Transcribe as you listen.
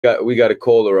We got a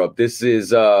caller up. This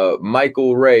is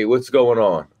Michael Ray. What's going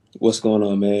on? What's going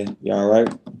on, man? You all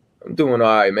right? I'm doing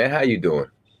all right, man. How you doing?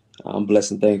 I'm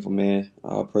blessed and thankful, man.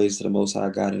 Praise to the Most High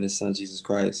God and His Son Jesus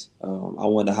Christ. I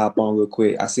wanted to hop on real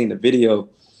quick. I seen the video,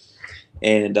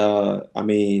 and I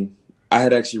mean, I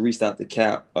had actually reached out to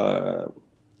Cap.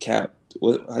 Cap,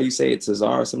 what? How you say it?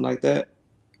 Tazar or something like that?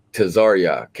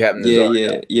 Tazaria, Captain Yeah,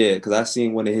 Tazaria. yeah. Because I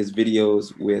seen one of his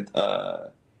videos with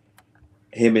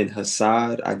him and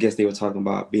Hassad. I guess they were talking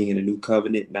about being in a new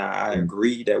covenant. Now, I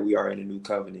agree that we are in a new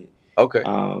covenant. Okay.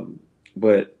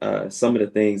 But some of the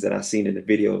things that I seen in the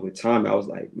video with Tommy, I was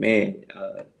like, man,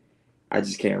 I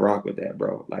just can't rock with that,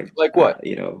 bro. Like what?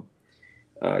 Y'all,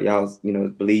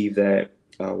 believe that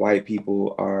white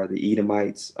people are the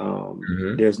Edomites.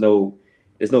 Mm-hmm. There's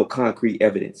no concrete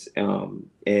evidence.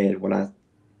 And when I,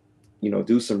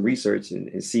 do some research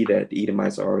and see that the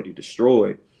Edomites are already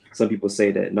destroyed, some people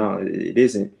say that no, it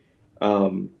isn't.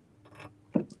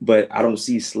 But I don't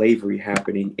see slavery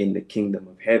happening in the kingdom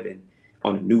of heaven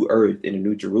on a new earth in a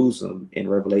new Jerusalem in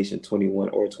Revelation 21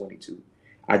 or 22.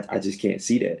 I just can't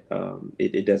see that.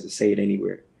 It doesn't say it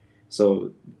anywhere.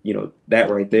 So, that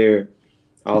right there.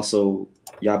 Also,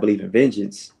 y'all believe in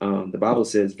vengeance. The Bible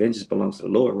says vengeance belongs to the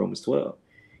Lord, Romans 12.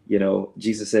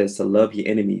 Jesus says to love your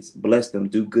enemies, bless them,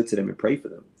 do good to them, and pray for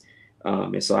them.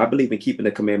 And so I believe in keeping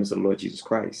the commandments of the Lord Jesus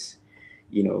Christ.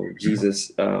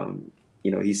 Jesus,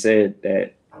 he said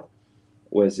that,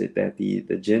 was it that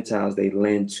the Gentiles, they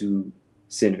lend to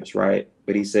sinners, right?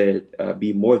 But he said,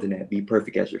 be more than that, be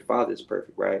perfect as your Father is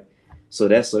perfect, right? So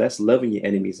that's loving your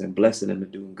enemies and blessing them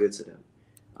and doing good to them.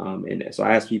 And so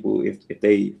I ask people, if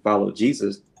they follow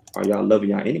Jesus, are y'all loving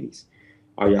your enemies?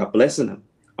 Are y'all blessing them?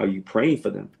 Are you praying for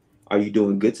them? Are you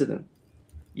doing good to them?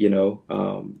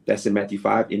 That's in Matthew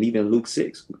 5 and even Luke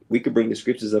 6. We could bring the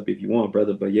scriptures up if you want,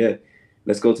 brother. But yeah,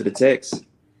 let's go to the text.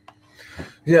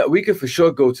 Yeah, we could for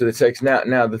sure go to the text.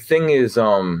 Now the thing is,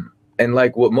 and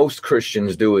like what most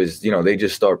Christians do is, they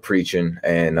just start preaching,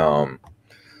 and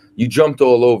you jumped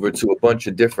all over to a bunch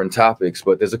of different topics,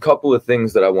 but there's a couple of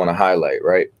things that I want to highlight,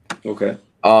 right? Okay.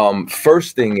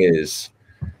 First thing is,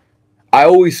 I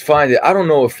always find it, I don't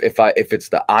know if it's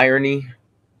the irony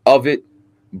of it,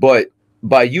 but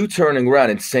by you turning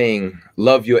around and saying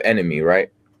love your enemy,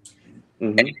 right?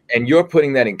 Mm-hmm. And you're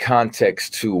putting that in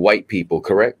context to white people,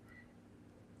 correct?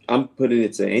 I'm putting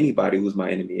it to anybody who's my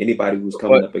enemy, anybody who's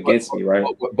coming up against me, right?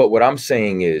 But what I'm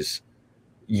saying is,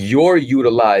 you're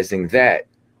utilizing that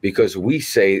because we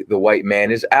say the white man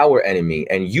is our enemy,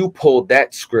 and you pulled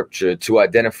that scripture to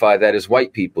identify that as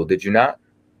white people, did you not?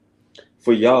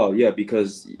 For y'all, yeah,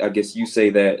 because I guess you say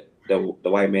that the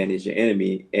white man is your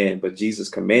enemy, but Jesus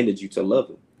commanded you to love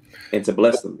them and to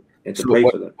bless them and to pray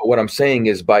for them. What I'm saying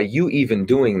is, by you even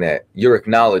doing that, you're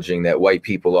acknowledging that white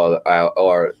people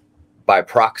are by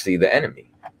proxy the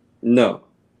enemy. No,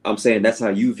 I'm saying that's how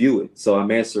you view it. So I'm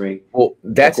answering. Well,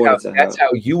 that's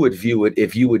how you would view it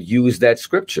if you would use that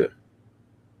scripture.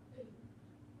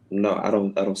 No, I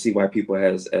don't see white people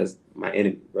as my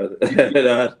enemy, brother.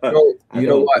 You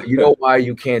know why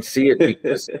you can't see it?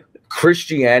 Because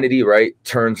Christianity, right,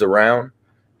 turns around,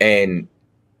 and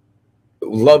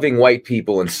loving white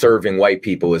people and serving white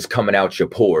people is coming out your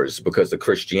pores because of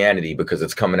Christianity, because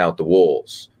it's coming out the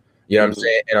walls. You know what I'm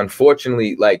saying? And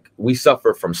unfortunately, like, we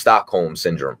suffer from Stockholm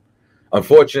syndrome.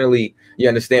 Unfortunately, you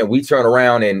understand, we turn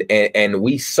around and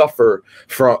we suffer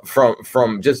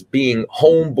from just being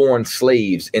homeborn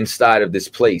slaves inside of this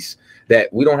place,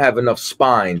 that we don't have enough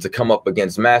spine to come up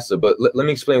against Massa. But let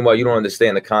me explain why you don't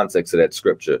understand the context of that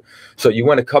scripture. So you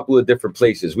went a couple of different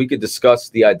places. We could discuss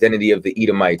the identity of the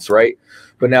Edomites, right?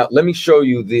 But now let me show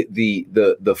you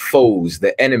the foes,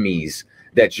 the enemies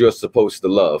that you're supposed to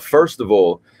love. First of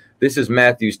all, this is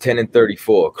Matthew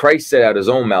 10:34. Christ said out his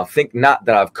own mouth, think not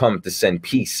that I've come to send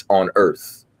peace on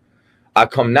earth. I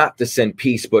come not to send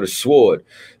peace, but a sword.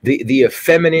 The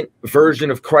effeminate version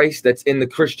of Christ that's in the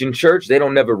Christian church, they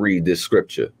don't never read this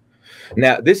scripture.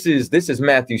 Now, this is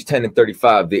Matthew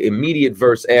 10:35, the immediate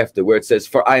verse after, where it says,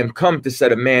 for I am come to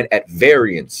set a man at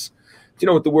variance. Do you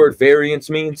know what the word variance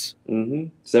means?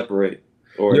 Separate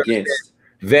or against.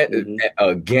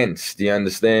 Against, do you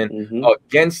understand?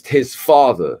 Against his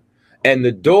father, and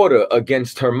the daughter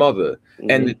against her mother,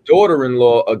 and the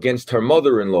daughter-in-law against her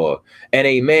mother-in-law, and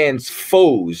a man's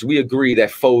foes. We agree that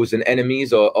foes and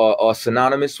enemies are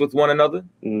synonymous with one another.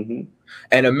 And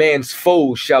a man's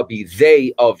foes shall be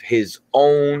they of his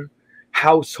own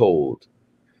household.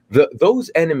 Those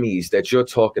enemies that you're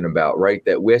talking about, right,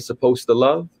 that we're supposed to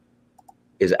love,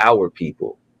 is our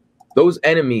people. Those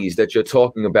enemies that you're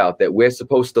talking about that we're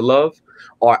supposed to love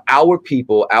are our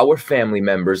people, our family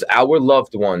members, our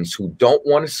loved ones who don't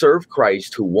want to serve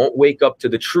Christ, who won't wake up to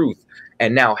the truth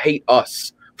and now hate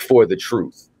us for the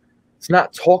truth. It's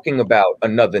not talking about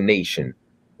another nation.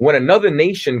 When another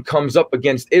nation comes up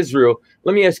against Israel,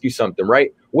 let me ask you something,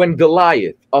 right? When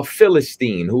Goliath, a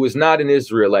Philistine who is not an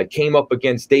Israelite, came up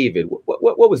against David,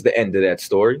 what was the end of that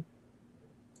story?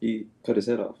 He cut his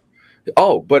head off.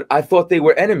 Oh, but I thought they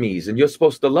were enemies, and you're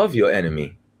supposed to love your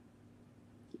enemy.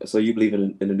 So you believe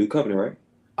in the new covenant, right?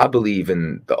 I believe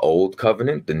in the old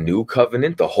covenant, the new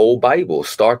covenant, the whole Bible,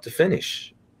 start to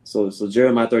finish. So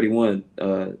Jeremiah 31,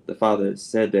 the Father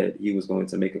said that he was going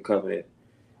to make a covenant,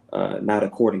 not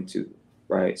according to,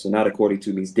 right? So not according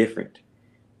to means different,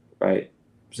 right?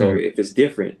 So if it's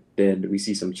different, then we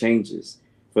see some changes.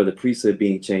 For the priesthood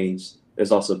being changed,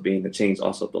 there's also being a change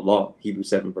also of the law, Hebrews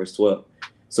 7, verse 12.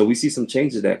 So we see some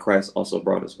changes that Christ also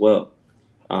brought as well.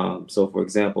 So for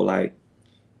example, like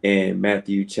in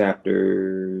Matthew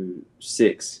chapter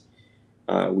 6,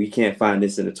 we can't find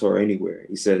this in the Torah anywhere.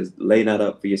 He says, lay not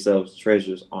up for yourselves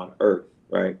treasures on earth,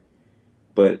 right?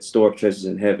 But store up treasures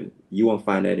in heaven. You won't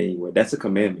find that anywhere. That's a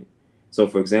commandment. So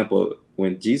for example,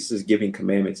 when Jesus is giving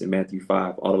commandments in Matthew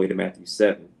 5 all the way to Matthew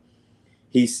 7,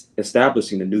 he's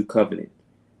establishing the new covenant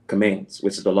commands,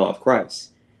 which is the law of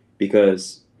Christ.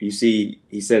 Because you see,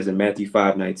 he says in Matthew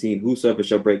 5:19, whosoever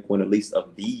shall break one at least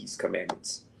of these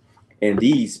commandments. And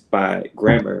these, by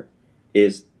grammar,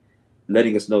 is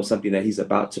letting us know something that he's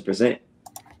about to present.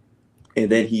 And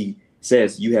then he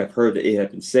says, you have heard that it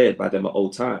had been said by them of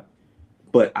old time,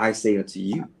 but I say unto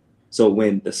you. So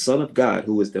when the Son of God,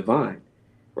 who is divine,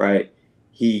 right,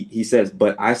 he says,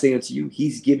 but I say unto you,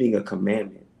 he's giving a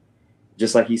commandment.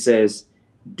 Just like he says,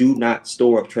 do not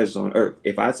store up treasures on earth.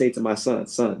 If I say to my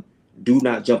son, do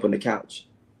not jump on the couch,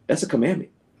 that's a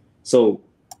commandment. So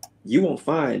you won't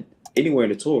find anywhere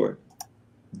in the Torah,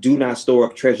 do not store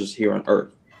up treasures here on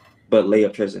earth, but lay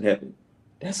up treasures in heaven.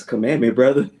 That's a commandment,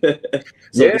 brother.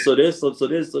 So there's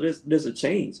a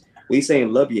change. He's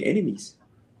saying love your enemies.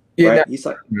 Yeah, right? He's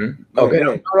like, go ahead.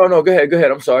 No, go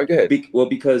ahead. I'm sorry, go ahead.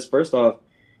 Because first off,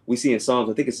 we see in Psalms,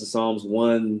 I think it's in Psalms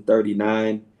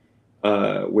 139,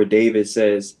 where David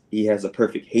says he has a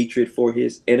perfect hatred for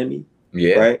his enemy.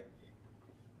 Yeah. Right.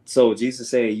 So Jesus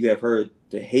saying, you have heard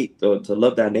to hate or to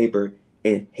love thy neighbor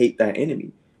and hate thy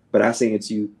enemy. But I say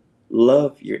unto you,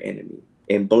 love your enemy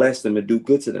and bless them and do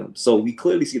good to them. So we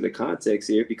clearly see the context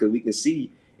here, because we can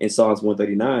see in Psalms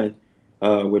 139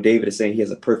 where David is saying he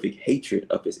has a perfect hatred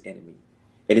of his enemy.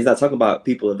 And he's not talking about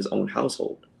people of his own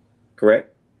household.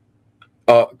 Correct?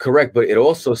 Correct. But it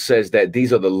also says that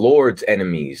these are the Lord's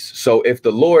enemies. So if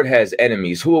the Lord has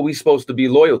enemies, who are we supposed to be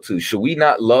loyal to? Should we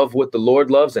not love what the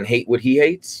Lord loves and hate what he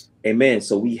hates? Amen.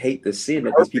 So we hate the sin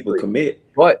that these people commit.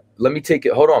 But let me take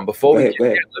it. Hold on. Before we get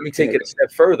there, let me take it a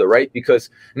step further, right? Because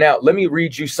now let me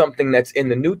read you something that's in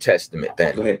the New Testament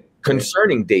then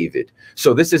concerning David.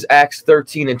 So this is Acts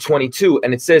 13:22.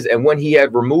 And it says, and when he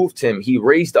had removed him, he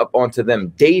raised up unto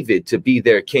them David to be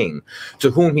their king, to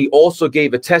whom he also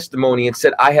gave a testimony and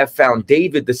said, I have found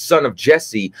David, the son of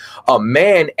Jesse, a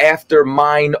man after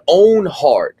mine own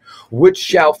heart, which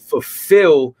shall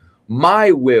fulfill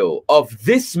my will. Of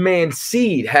this man's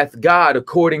seed hath God,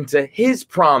 according to his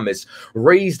promise,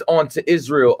 raised unto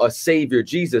Israel a savior,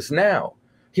 Jesus. Now,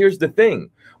 here's the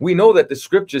thing. We know that the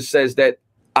scripture says that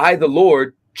I, the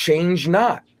Lord, change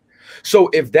not. So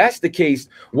if that's the case,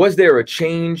 was there a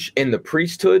change in the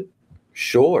priesthood?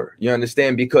 Sure. You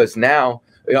understand? Because now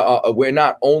we're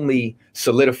not only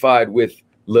solidified with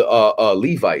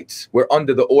Levites, we're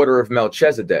under the order of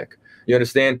Melchizedek. You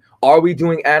understand? Are we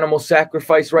doing animal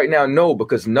sacrifice right now? No,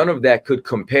 because none of that could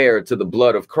compare to the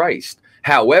blood of Christ.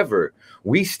 However,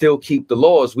 we still keep the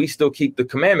laws. We still keep the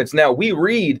commandments. Now, we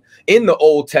read in the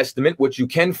Old Testament, what you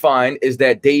can find is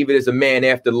that David is a man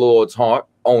after the Lord's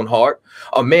own heart,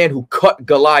 a man who cut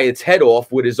Goliath's head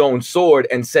off with his own sword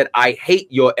and said, I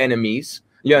hate your enemies.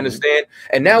 You understand?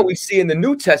 And now we see in the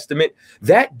New Testament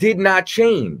that did not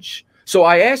change. So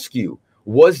I ask you,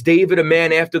 was David a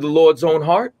man after the Lord's own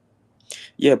heart?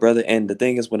 Yeah, brother. And the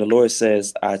thing is, when the Lord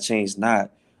says, I change not,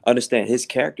 understand his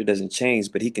character doesn't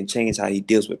change, but he can change how he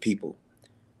deals with people.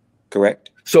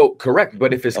 Correct? So correct.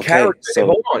 But if his character,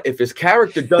 hold on, if his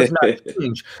character does not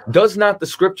change, does not the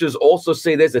scriptures also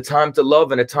say there's a time to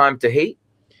love and a time to hate?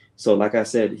 So like I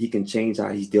said, he can change how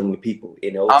he's dealing with people.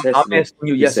 In the Old Testament, I'm asking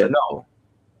you yes or no.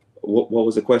 What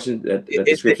was the question? That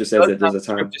the scripture says that there's a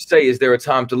time. To say, is there a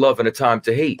time to love and a time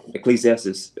to hate?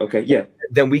 Ecclesiastes. Okay, yeah.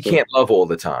 Then we can't love all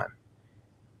the time.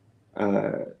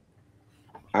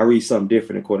 I read something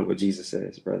different according to what Jesus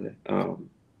says, brother.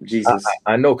 Jesus.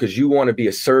 I know, because you want to be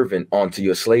a servant onto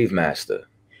your slave master.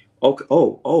 Okay.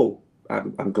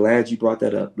 I'm glad you brought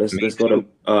that up. Let's go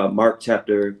to Mark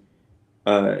chapter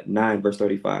 9 verse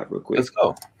 35 real quick. Let's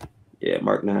go. Yeah,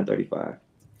 Mark 9:35.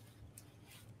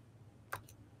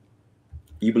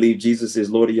 You believe Jesus is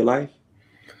Lord of your life?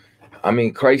 I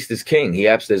mean, Christ is King.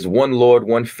 There's one Lord,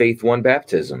 one faith, one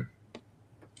baptism.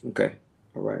 Okay.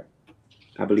 All right.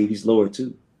 I believe he's Lord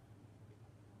too.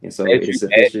 And so As it's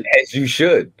sufficient. As you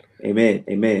should. Amen.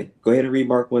 Amen. Go ahead and read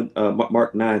Mark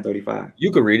 9:35.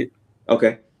 You can read it.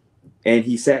 Okay. And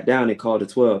he sat down and called the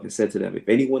 12 and said to them, if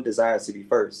anyone desires to be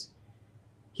first,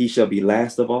 he shall be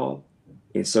last of all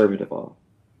and servant of all.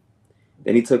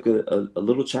 Then he took a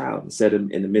little child and set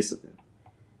him in the midst of them.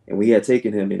 And when he had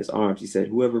taken him in his arms, he said,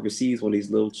 whoever receives one of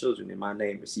these little children in my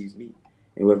name receives me.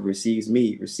 And whoever receives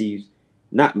me receives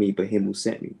not me, but him who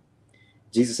sent me.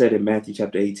 Jesus said in Matthew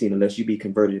chapter 18, unless you be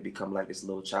converted and become like this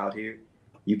little child here,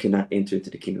 you cannot enter into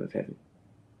the kingdom of heaven.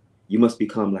 You must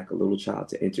become like a little child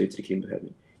to enter into the kingdom of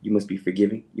heaven. You must be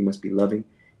forgiving. You must be loving.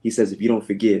 He says, if you don't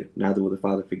forgive, neither will the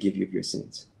Father forgive you of your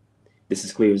sins. This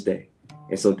is clear as day.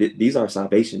 And so these are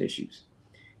salvation issues.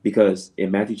 Because in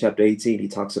Matthew chapter 18, he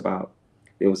talks about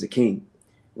there was a king,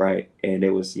 right? And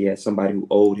he had somebody who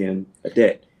owed him a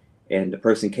debt. And the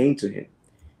person came to him,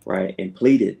 right, and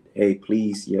pleaded, hey,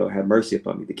 please, have mercy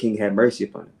upon me. The king had mercy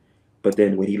upon him. But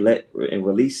then when he let and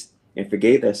released and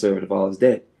forgave that servant of all his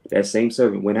debt, that same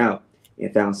servant went out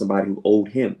and found somebody who owed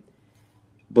him.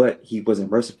 But he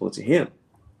wasn't merciful to him.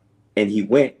 And he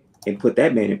went and put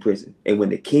that man in prison. And when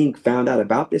the king found out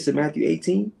about this in Matthew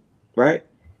 18, right,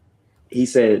 he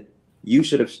said, you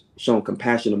should have shown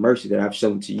compassion and mercy that I've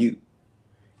shown to you.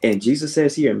 And Jesus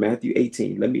says here in Matthew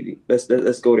 18,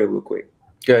 let's go there real quick.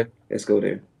 Okay. Let's go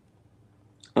there.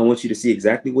 I want you to see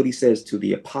exactly what he says to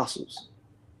the apostles,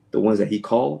 the ones that he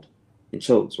called and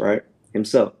chose, right,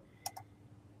 himself.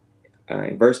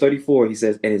 In verse 34, he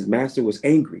says, and his master was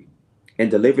angry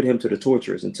and delivered him to the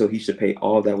torturers until he should pay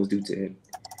all that was due to him.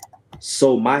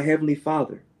 So my heavenly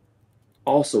Father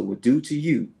also will do to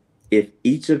you if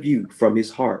each of you from his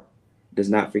heart does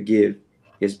not forgive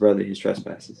his brother his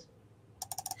trespasses.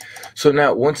 So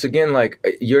now, once again, like,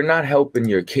 you're not helping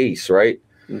your case, right?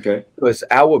 Okay. Because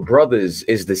our brothers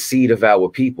is the seed of our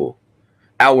people.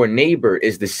 Our neighbor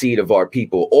is the seed of our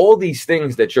people. All these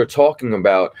things that you're talking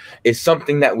about is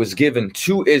something that was given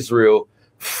to Israel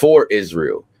for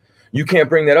Israel. You can't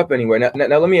bring that up anywhere. Now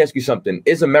let me ask you something.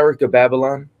 Is America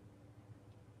Babylon?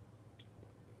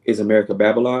 Is America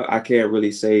Babylon? I can't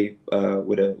really say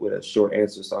with a short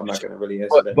answer, so I'm not going to really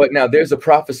answer that. But now there's a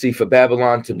prophecy for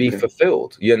Babylon to be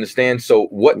fulfilled. You understand? So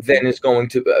what then is going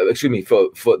to,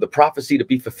 for the prophecy to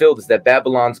be fulfilled is that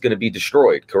Babylon's going to be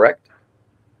destroyed, correct?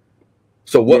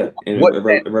 So what in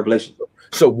Revelation?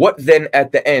 So what then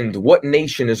at the end, what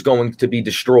nation is going to be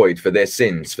destroyed for their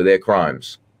sins, for their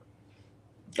crimes?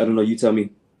 I don't know. You tell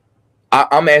me.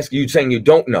 I'm asking you, saying you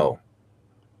don't know.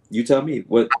 You tell me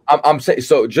what I'm saying.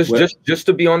 So just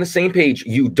to be on the same page,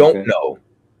 you don't know.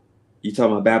 You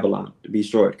talking about Babylon to be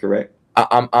destroyed, correct?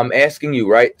 I'm asking you,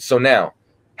 right? So now,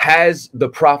 has the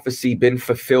prophecy been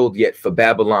fulfilled yet for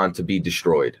Babylon to be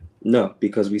destroyed? No,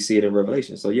 because we see it in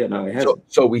Revelation. So yeah, no, it hasn't.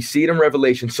 So we see it in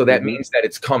Revelation. So that means that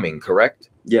it's coming, correct?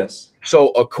 Yes. So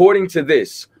according to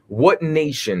this, what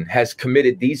nation has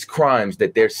committed these crimes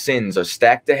that their sins are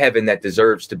stacked to heaven that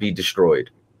deserves to be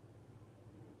destroyed?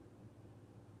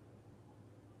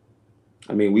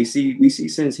 I mean, we see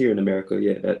sins here in America,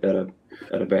 yeah, that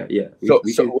are bad, yeah.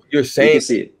 So you're saying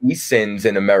these sins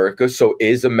in America. So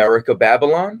is America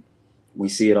Babylon? We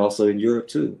see it also in Europe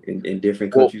too, in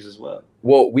different countries as well.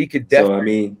 Well, we could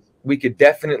definitely, we could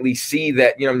definitely see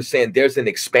that. You know what I'm saying? There's an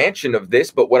expansion of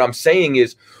this, but what I'm saying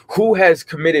is, who has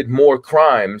committed more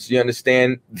crimes? You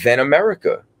understand than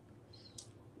America?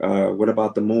 What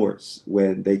about the Moors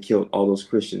when they killed all those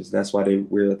Christians? That's why they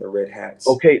wear the red hats.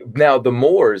 Okay, now the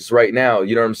Moors right now,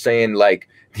 you know what I'm saying? Like,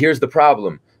 here's the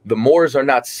problem. The Moors are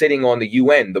not sitting on the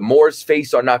UN. The Moors'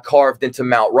 face are not carved into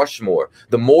Mount Rushmore.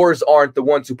 The Moors aren't the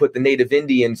ones who put the Native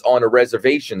Indians on the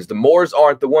reservations. The Moors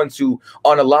aren't the ones who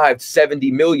unalived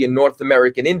 70 million North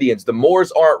American Indians. The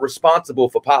Moors aren't responsible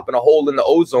for popping a hole in the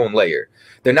ozone layer.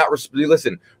 They're not,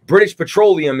 listen, British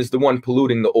Petroleum is the one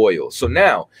polluting the oil. So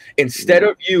now, instead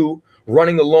of you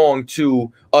running along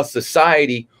to a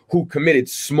society who committed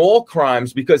small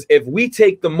crimes, because if we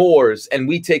take the Moors and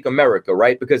we take America,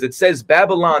 right? Because it says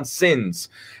Babylon's sins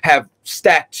have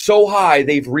stacked so high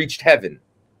they've reached heaven.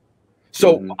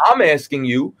 So I'm asking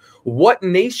you, what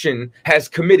nation has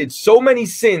committed so many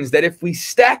sins that if we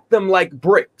stack them like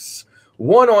bricks,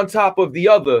 one on top of the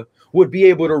other, would be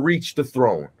able to reach the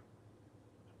throne?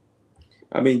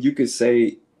 I mean, you could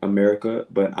say America,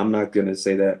 but I'm not gonna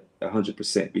say that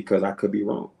 100% because I could be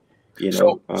wrong. You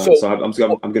know, so I'm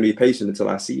gonna be patient until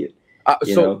I see it.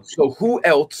 So who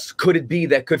else could it be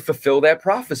that could fulfill that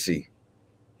prophecy?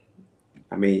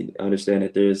 I mean, understand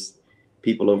that there's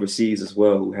people overseas as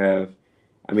well who have.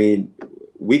 I mean,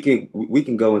 we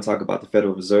can go and talk about the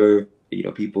Federal Reserve. You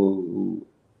know, people who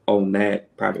own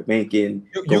that, private banking.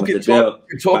 You can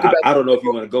talk about. I don't know if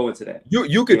you want to go into that.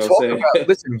 You could talk about.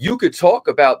 Listen, you could talk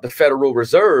about the Federal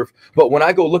Reserve, but when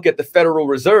I go look at the Federal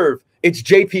Reserve, it's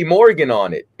J.P. Morgan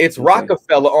on it. It's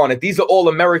Rockefeller on it. These are all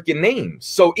American names.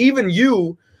 So even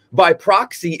you, by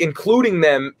proxy, including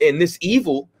them in this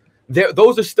evil,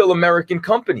 those are still American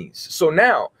companies. So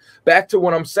now, back to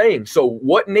what I'm saying. So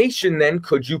what nation then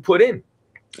could you put in?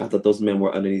 I thought those men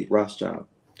were underneath Rothschild.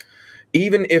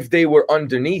 Even if they were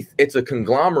underneath, it's a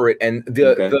conglomerate, and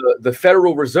the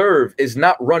Federal Reserve is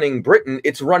not running Britain;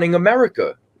 it's running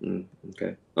America.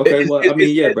 Okay. Well, I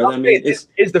mean, yeah, brother. I mean, is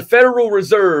the Federal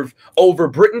Reserve over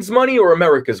Britain's money or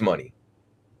America's money?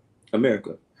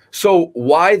 America. So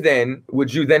why then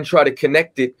would you then try to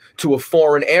connect it to a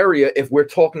foreign area if we're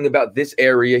talking about this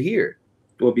area here?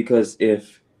 Well, because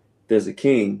if there's a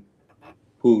king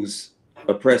who's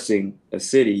oppressing a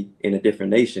city in a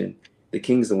different nation, the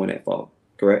king's the one that fall,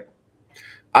 correct?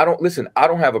 I don't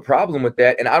have a problem with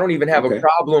that, and I don't even have a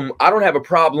problem. I don't have a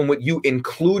problem with you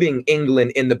including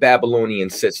England in the Babylonian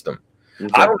system.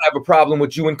 I don't have a problem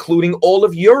with you including all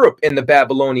of Europe in the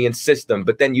Babylonian system.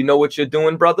 But then you know what you're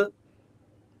doing, brother?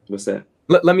 What's that?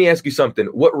 Let me ask you something.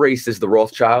 What race is the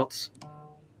Rothschilds?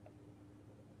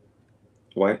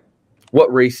 White.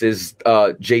 What race is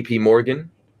J.P.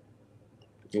 Morgan?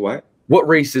 White. What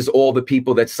race is all the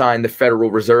people that signed the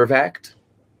Federal Reserve Act?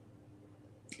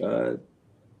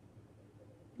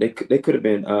 They could have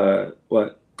been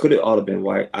what could it all have been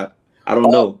white? I don't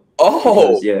know.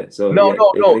 Because, yeah. So no,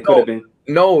 they could have been.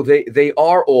 No, they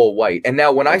are all white. And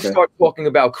now when I start talking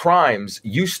about crimes,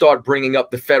 you start bringing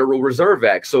up the Federal Reserve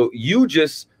Act. So you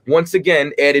just once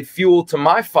again added fuel to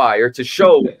my fire to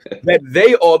show that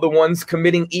they are the ones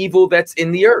committing evil that's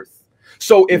in the earth.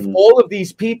 So if all of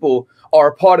these people are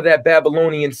a part of that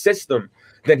Babylonian system,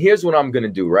 then here's what I'm going to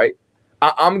do, right?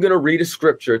 I'm going to read a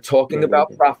scripture talking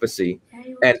about prophecy,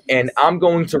 and I'm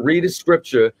going to read a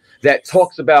scripture that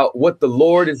talks about what the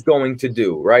Lord is going to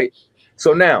do, right?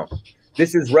 So now,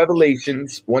 this is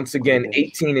Revelations, once again,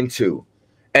 18:2.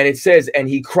 And it says, and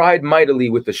he cried mightily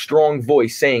with a strong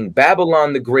voice, saying,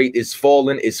 Babylon the Great is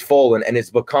fallen, and is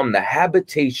become the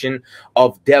habitation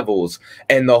of devils,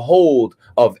 and the hold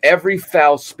of every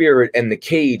foul spirit, and the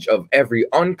cage of every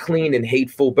unclean and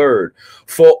hateful bird.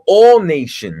 For all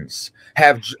nations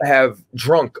have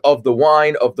drunk of the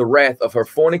wine of the wrath of her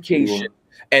fornication,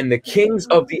 and the kings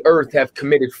of the earth have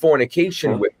committed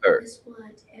fornication with her.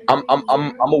 I'm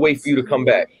gonna wait for you to come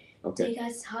back. Okay. They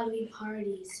got Halloween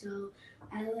parties, so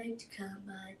I like to come.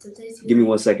 Give me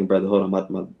 1 second, brother. Hold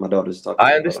on, my daughter's talking.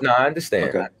 I understand. I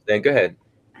understand. Okay. Then go ahead.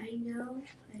 I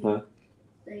know.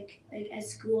 Like at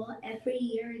school, every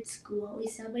year at school we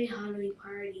celebrate a Halloween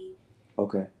party.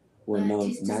 Okay. Well, no,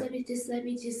 just let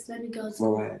me go.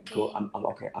 Mariah, okay? go. I'm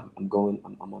okay. I'm going.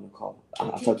 I'm on a call.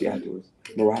 I'll talk to you afterwards.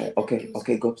 Mariah,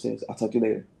 okay, go upstairs. I'll talk to you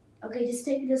later. Okay, just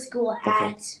take me to school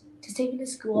Just take me to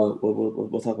school.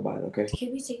 We'll talk about it. Okay.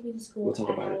 Can we take me to school? We'll talk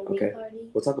about it. Okay. Party?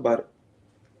 We'll talk about it.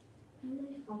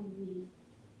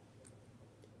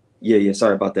 Yeah.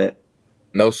 Sorry about that.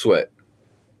 No sweat.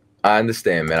 I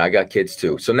understand, man. I got kids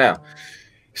too. So now,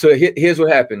 here's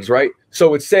what happens, right?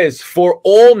 So it says, for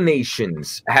all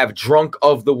nations have drunk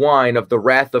of the wine of the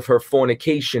wrath of her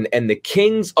fornication, and the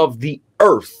kings of the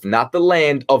earth, not the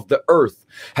land, of the earth,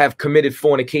 have committed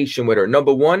fornication with her.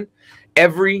 Number one,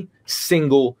 every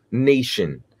single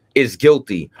nation is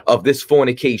guilty of this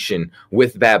fornication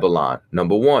with Babylon.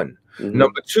 Number one.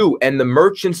 Number two, and the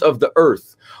merchants of the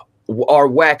earth are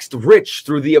waxed rich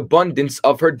through the abundance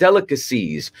of her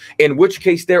delicacies, in which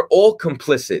case they're all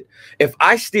complicit. If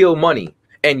I steal money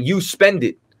and you spend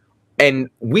it, and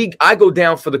I go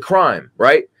down for the crime,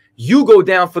 right? You go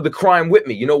down for the crime with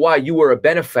me. You know why? You were a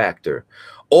benefactor.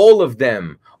 All of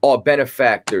them are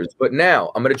benefactors. But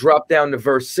now I'm going to drop down to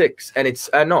verse 6, and it's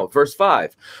verse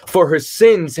 5. For her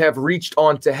sins have reached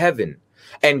unto heaven,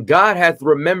 and God hath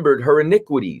remembered her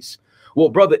iniquities. Well,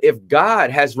 brother, if God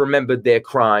has remembered their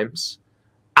crimes,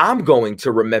 I'm going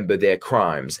to remember their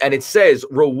crimes. And it says,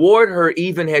 reward her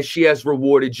even as she has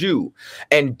rewarded you,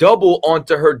 and double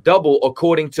unto her double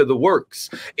according to the works.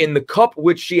 In the cup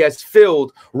which she has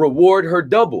filled, reward her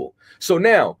double. So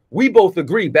now we both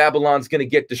agree Babylon's going to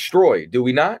get destroyed, do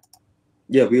we not?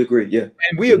 Yeah, we agree. Yeah.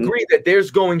 And we agree that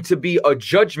there's going to be a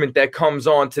judgment that comes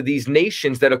on to these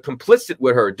nations that are complicit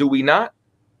with her, do we not?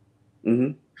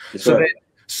 Mm-hmm. So, right.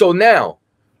 So now,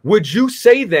 would you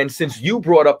say then, since you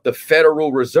brought up the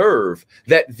Federal Reserve,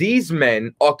 that these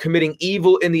men are committing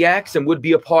evil in the acts and would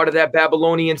be a part of that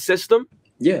Babylonian system?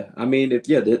 Yeah, I mean, if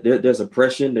there's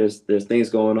oppression, there's things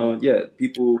going on. Yeah,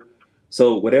 people.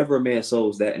 So whatever a man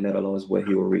sows, that and that alone is what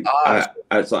he will reap.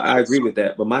 So I agree with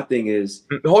that. But my thing is,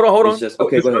 hold on. It's just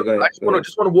okay. Go ahead. I just want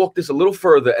to walk this a little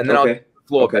further, and then I'll give the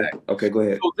floor back. Okay, go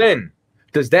ahead. So then,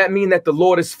 does that mean that the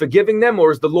Lord is forgiving them,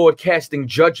 or is the Lord casting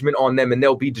judgment on them and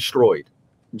they'll be destroyed?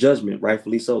 Judgment,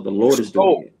 rightfully so. The Lord is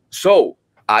doing it. So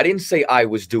I didn't say I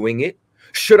was doing it.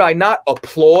 Should I not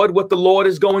applaud what the Lord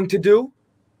is going to do?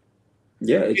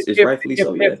 Yeah, it's rightfully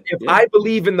so. If I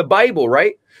believe in the Bible,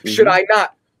 right? Mm-hmm. Should I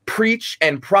not preach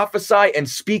and prophesy and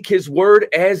speak his word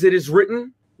as it is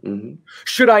written? Mm-hmm.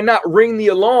 Should I not ring the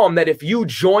alarm that if you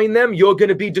join them, you're going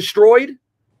to be destroyed?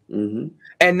 Mm-hmm.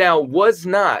 And now, was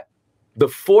not the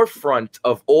forefront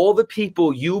of all the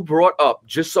people you brought up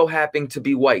just so happened to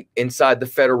be white inside the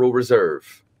Federal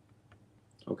Reserve?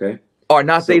 Okay. Are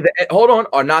not they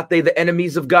the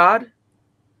enemies of God?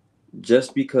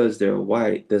 Just because they're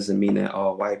white doesn't mean that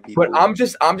all white people. But I'm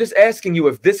just asking you,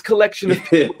 if this collection of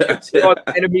people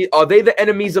are they the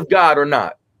enemies of God or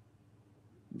not?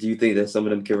 Do you think that some of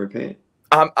them can repent?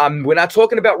 We're not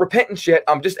talking about repentance yet.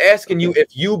 I'm just asking you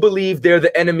if you believe they're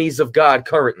the enemies of God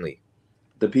currently.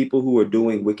 The people who are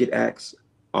doing wicked acts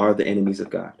are the enemies of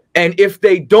God. And if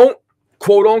they don't,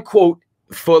 quote unquote,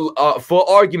 for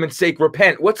argument's sake,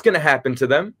 repent, what's going to happen to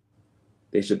them?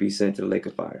 They should be sent to the lake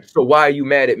of fire. So why are you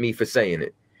mad at me for saying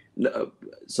it? No,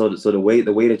 so the way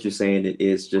that you're saying it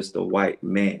is just a white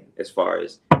man, as far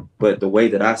as, but the way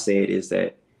that I say it is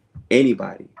that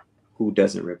anybody who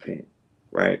doesn't repent,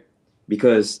 right?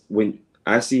 Because when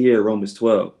I see here Romans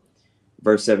 12,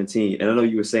 verse 17, and I know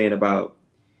you were saying about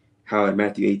how in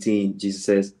Matthew 18, Jesus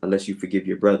says, unless you forgive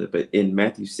your brother, but in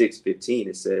Matthew 6:15,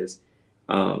 it says,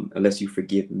 unless you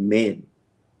forgive men.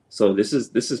 So this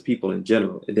is people in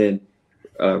general. And then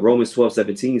Romans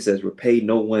 12:17 says, repay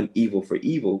no one evil for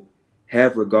evil,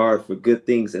 have regard for good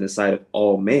things in the sight of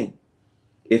all men.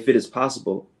 If it is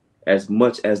possible, as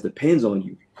much as depends on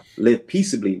you, live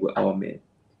peaceably with all men.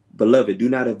 Beloved, do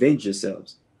not avenge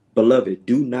yourselves. Beloved,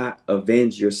 do not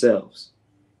avenge yourselves,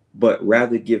 but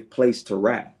rather give place to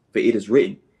wrath. For it is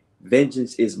written,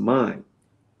 vengeance is mine,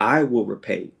 I will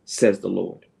repay, says the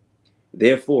Lord.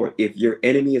 Therefore, if your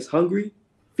enemy is hungry,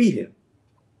 feed him.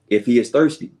 If he is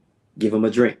thirsty, give him a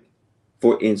drink.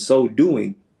 For in so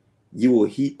doing, you will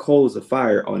heap coals of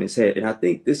fire on his head. And I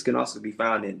think this can also be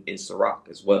found in Sirach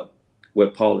as well,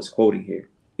 what Paul is quoting here.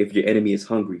 If your enemy is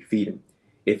hungry, feed him.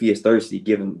 If he is thirsty,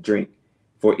 give him drink.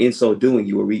 For in so doing,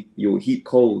 you will heap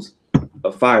coals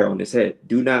of fire on his head.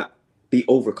 Do not be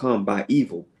overcome by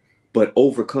evil, but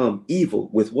overcome evil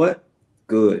with what?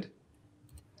 Good.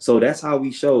 So that's how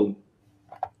we show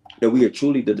that we are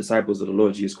truly the disciples of the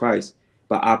Lord Jesus Christ,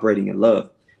 by operating in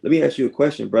love. Let me ask you a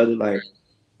question, brother. Like,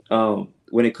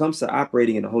 when it comes to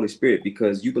operating in the Holy Spirit,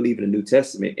 because you believe in the New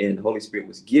Testament and the Holy Spirit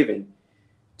was given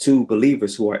to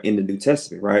believers who are in the New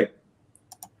Testament, right?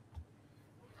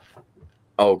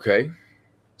 Okay.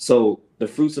 So the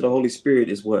fruits of the Holy Spirit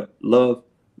is what? Love,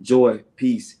 joy,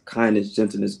 peace, kindness,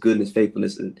 gentleness, goodness,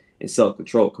 faithfulness, and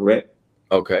self-control, correct?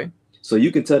 Okay. So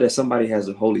you can tell that somebody has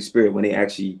the Holy Spirit when they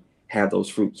actually have those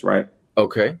fruits, right?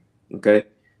 Okay. Okay.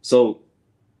 So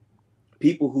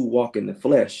people who walk in the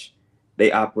flesh,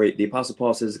 they operate. The Apostle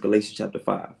Paul says in Galatians chapter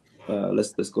 5.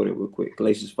 Let's go there real quick.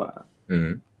 Galatians 5.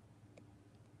 Mm-hmm.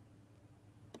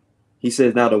 He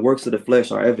says, now the works of the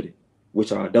flesh are evident,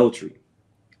 which are adultery.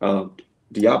 Do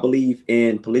y'all believe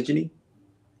in polygyny?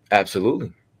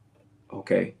 Absolutely.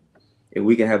 Okay. If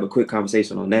we can have a quick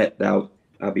conversation on that, that'll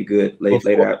be good.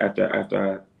 Later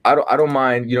after I don't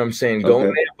mind, you know what I'm saying, going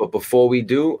there, but before we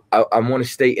do, I want to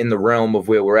stay in the realm of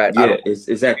where we're at. Yeah, it's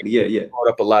exactly. Yeah. Brought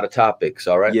up a lot of topics,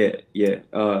 all right?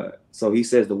 Yeah. So he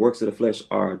says the works of the flesh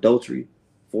are adultery,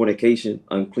 fornication,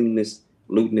 uncleanness,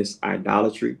 lewdness,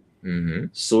 idolatry,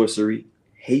 sorcery,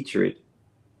 hatred,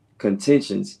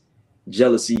 contentions,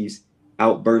 jealousies,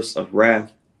 outbursts of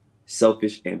wrath,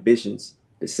 selfish ambitions,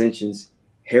 dissensions,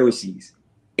 heresies,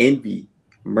 envy,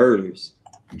 murders,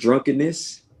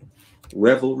 drunkenness,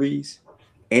 revelries,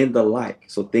 and the like.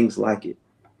 So things like it,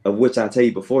 of which I tell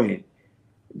you beforehand,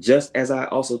 just as I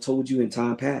also told you in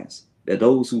time past, that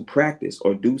those who practice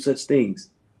or do such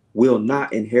things will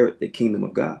not inherit the kingdom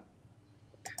of God.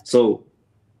 So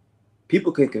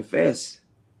people can confess,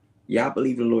 yeah, I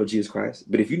believe in the Lord Jesus Christ,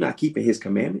 but if you're not keeping his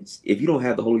commandments, if you don't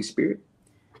have the Holy Spirit,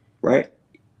 right,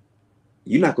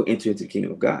 you're not going to enter into the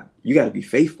kingdom of God. You got to be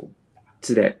faithful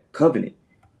to that covenant.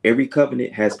 Every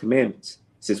covenant has commandments.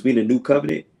 Since we're in the new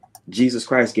covenant, Jesus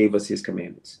Christ gave us his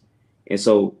commandments. And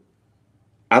so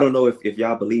I don't know if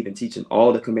y'all believe in teaching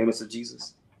all the commandments of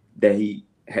Jesus that he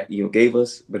gave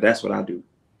us, but that's what I do.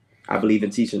 I believe in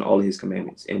teaching all of his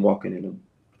commandments and walking in them.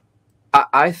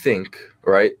 I think,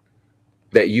 right,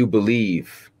 that you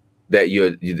believe that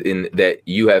that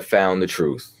you have found the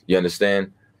truth. You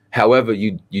understand? However,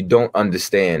 you don't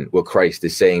understand what Christ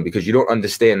is saying, because you don't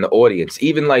understand the audience.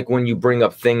 Even like when you bring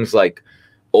up things like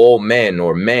all men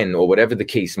or whatever the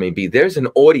case may be, there's an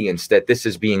audience that this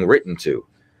is being written to.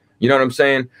 You know what I'm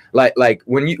saying? Like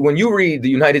when you read the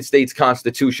United States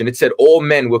Constitution, it said all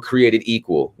men were created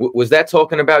equal. Was that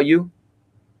talking about you?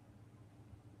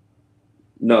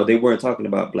 No, they weren't talking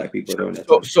about black people during that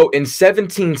time. So in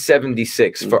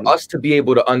 1776, for us to be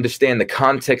able to understand the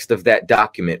context of that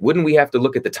document, wouldn't we have to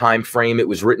look at the time frame it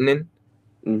was written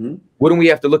in? Wouldn't we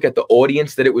have to look at the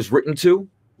audience that it was written to?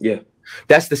 Yeah.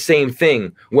 That's the same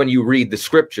thing when you read the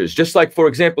scriptures. Just like, for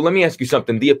example, let me ask you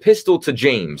something. The epistle to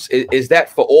James, is that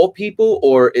for all people,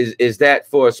 or is that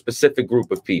for a specific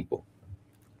group of people?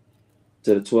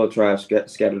 To the 12 tribes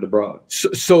scattered abroad.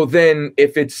 So then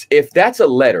if that's a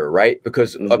letter, right?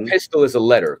 Because epistle is a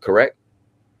letter, correct?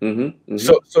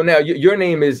 So now your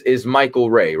name is Michael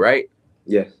Ray, right?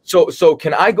 Yes. So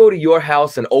can I go to your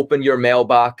house and open your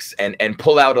mailbox and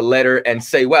pull out a letter and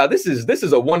say, wow, this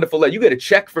is a wonderful letter. You get a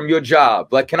check from your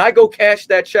job. Like, can I go cash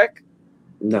that check?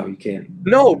 No, you can't.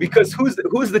 No, because who's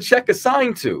the check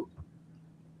assigned to?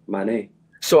 My name.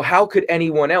 So how could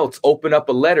anyone else open up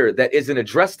a letter that isn't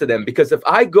addressed to them? Because if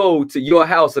I go to your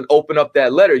house and open up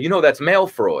that letter, that's mail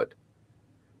fraud.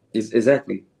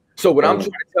 Exactly. So what I'm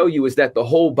trying to tell you is that the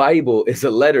whole Bible is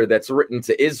a letter that's written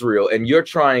to Israel, and you're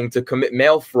trying to commit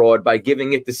mail fraud by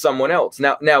giving it to someone else.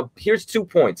 Now here's 2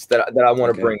 points that I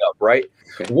want to bring up, right?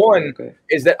 Okay. One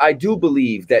is that I do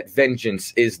believe that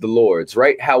vengeance is the Lord's,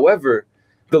 right? However,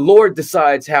 the Lord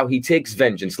decides how he takes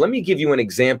vengeance. Let me give you an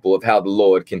example of how the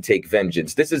Lord can take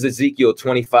vengeance. This is Ezekiel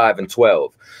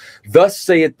 25:12. Thus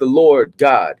saith the Lord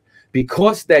God,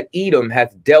 because that Edom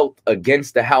hath dealt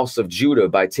against the house of Judah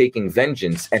by taking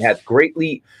vengeance, and hath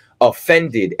greatly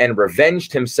offended and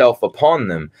revenged himself upon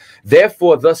them.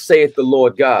 Therefore, thus saith the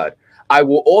Lord God, I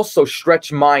will also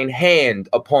stretch mine hand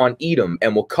upon Edom,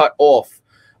 and will cut off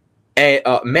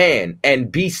man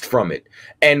and beast from it,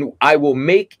 and I will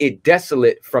make it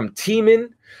desolate from Teman,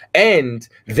 and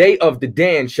they of the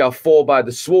Dan shall fall by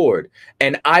the sword,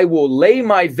 and I will lay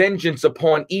my vengeance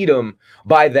upon Edom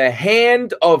by the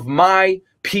hand of my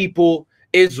people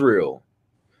Israel.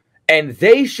 And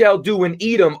they shall do in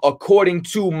Edom according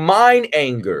to mine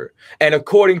anger and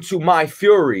according to my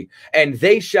fury, and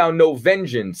they shall know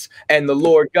vengeance and the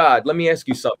Lord God. Let me ask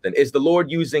you something. Is the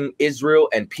Lord using Israel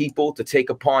and people to take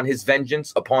upon his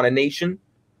vengeance upon a nation?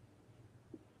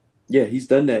 Yeah, he's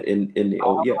done that in the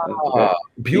old. Yeah,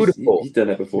 beautiful. He's done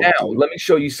that before. Now, let me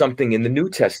show you something in the New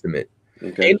Testament.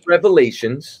 Okay. In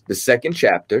Revelations, the 2nd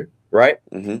chapter, right?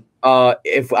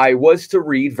 If I was to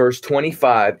read verse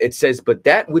 25, it says, but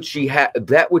that which ye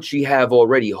have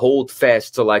already hold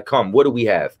fast till I come. What do we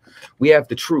have? We have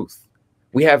the truth.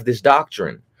 We have this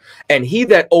doctrine. And he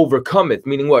that overcometh,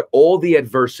 meaning what? All the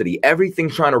adversity, everything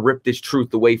trying to rip this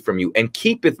truth away from you, and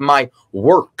keepeth my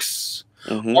works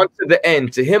unto the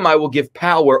end, to him I will give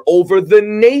power over the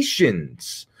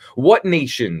nations. What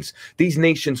nations? These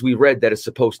nations we read that are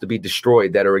supposed to be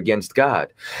destroyed, that are against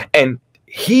God. And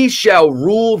he shall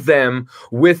rule them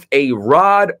with a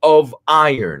rod of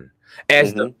iron.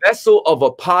 As the vessel of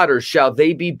a potter shall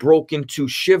they be broken to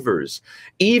shivers,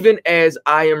 even as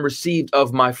I am received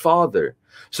of my Father.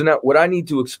 So now what I need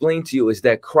to explain to you is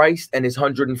that Christ and his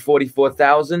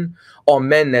 144,000 are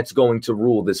men that's going to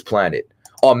rule this planet,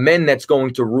 are men that's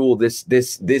going to rule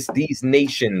these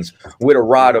nations with a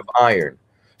rod of iron.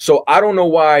 So I don't know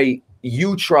why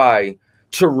you try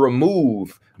to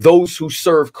remove those who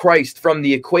serve Christ from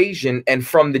the equation and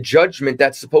from the judgment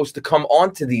that's supposed to come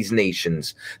onto these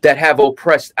nations that have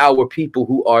oppressed our people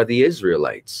who are the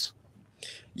Israelites.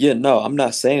 Yeah, no, I'm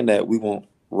not saying that we won't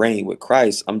reign with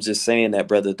Christ. I'm just saying that,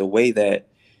 brother, the way that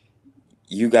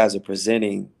you guys are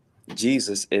presenting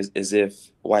Jesus is as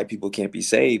if white people can't be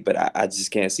saved, but I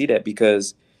just can't see that,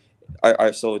 because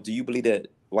so do you believe that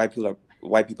white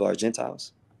people are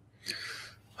Gentiles?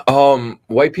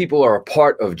 White people are a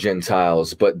part of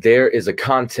Gentiles, but there is a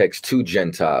context to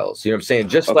Gentiles. You know what I'm saying?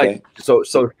 Just like, so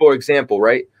for example,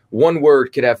 right? One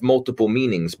word could have multiple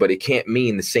meanings, but it can't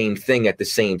mean the same thing at the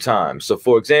same time. So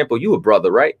for example, you a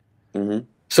brother, right?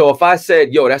 So if I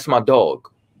said, yo, that's my dog,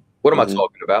 what am I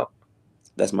talking about?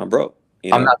 That's my bro. You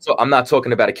know? I'm not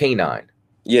talking about a canine.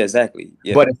 Yeah, exactly.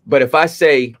 Yeah. But if I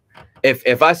say,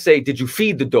 did you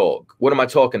feed the dog? What am I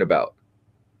talking about?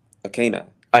 A canine.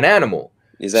 An animal.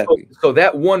 Exactly. So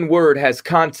that one word has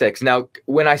context. Now,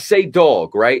 when I say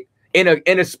dog, right, in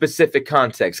a specific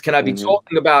context, can I be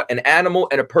talking about an animal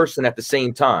and a person at the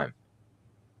same time?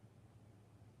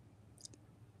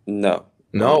 No.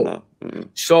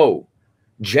 So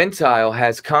Gentile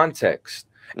has context.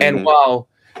 And while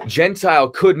Gentile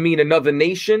could mean another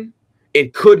nation,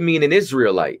 it could mean an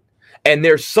Israelite. And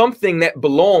there's something that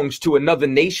belongs to another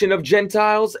nation of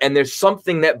Gentiles, and there's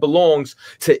something that belongs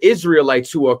to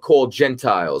Israelites who are called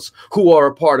Gentiles, who are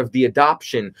a part of the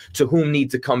adoption, to whom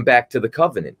need to come back to the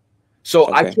covenant.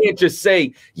 So I can't just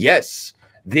say, yes,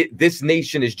 this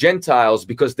nation is Gentiles,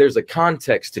 because there's a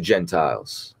context to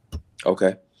Gentiles.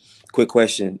 Okay. Quick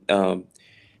question.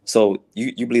 So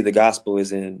you believe the gospel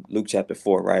is in Luke chapter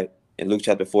 4, right? In Luke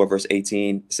chapter 4, verse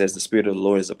 18, it says, the Spirit of the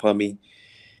Lord is upon me,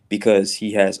 because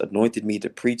he has anointed me to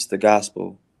preach the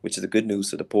gospel, which is the good news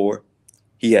to the poor.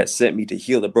 He has sent me to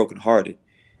heal the brokenhearted,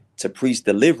 to preach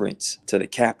deliverance to the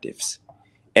captives,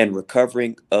 and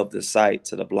recovering of the sight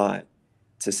to the blind,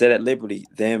 to set at liberty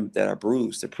them that are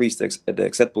bruised, to preach the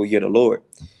acceptable year of the Lord.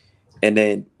 And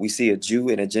then we see a Jew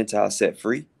and a Gentile set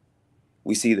free.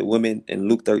 We see the woman in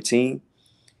Luke 13,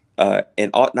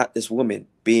 and ought not this woman,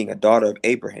 being a daughter of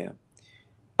Abraham,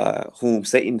 whom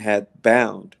Satan had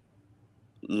bound,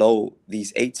 lo,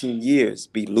 these 18 years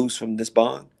be loose from this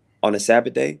bond on a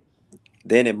Sabbath day.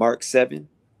 Then in Mark 7,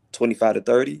 25 to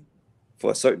 30,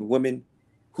 for a certain woman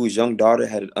whose young daughter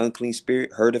had an unclean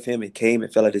spirit heard of him and came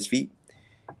and fell at his feet.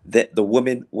 That the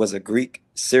woman was a Greek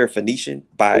Syrophoenician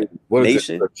by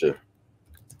nation.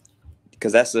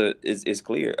 Because that's it's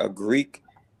clear, a Greek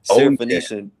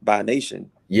Syrophoenician by nation.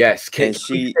 Yes, I'm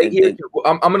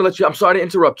going to let you. I'm sorry to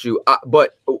interrupt you,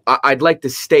 but I'd like to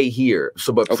stay here.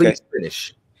 So, but please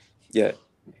finish. Yeah,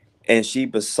 and she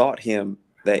besought him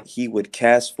that he would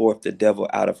cast forth the devil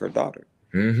out of her daughter.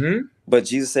 But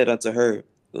Jesus said unto her,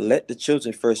 let the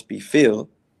children first be filled,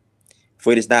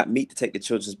 for it is not meet to take the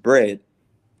children's bread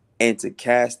and to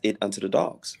cast it unto the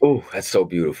dogs. Oh, that's so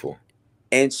beautiful.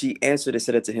 And she answered and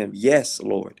said unto him, yes,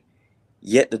 Lord,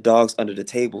 yet the dogs under the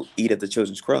table eat of the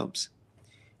children's crumbs.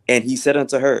 And he said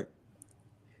unto her,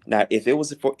 now, if it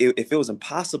was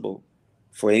impossible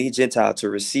for any Gentile to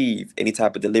receive any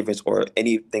type of deliverance or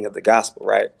anything of the gospel,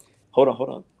 right? Hold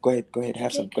on. Go ahead,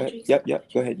 have some. Go ahead. Yep,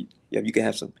 go ahead. Yep, you can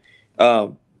have some.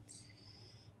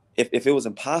 If it was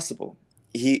impossible,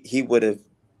 he would have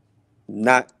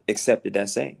not accepted that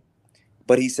saying.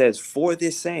 But he says, for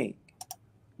this saying,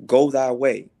 go thy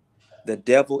way, the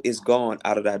devil is gone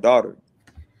out of thy daughter.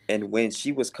 And when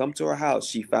she was come to her house,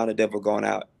 she found the devil gone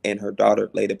out, and her daughter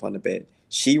laid upon the bed.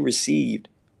 She received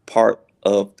part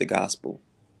of the gospel.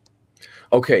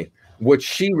 Okay, what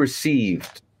she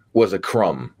received was a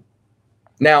crumb.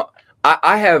 Now,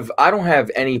 I don't have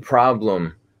any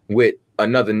problem with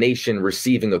another nation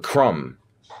receiving a crumb.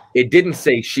 It didn't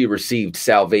say she received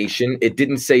salvation. It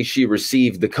didn't say she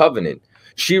received the covenant.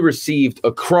 She received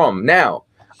a crumb. Now,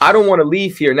 I don't want to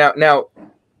leave here. Now,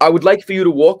 I would like for you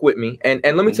to walk with me. And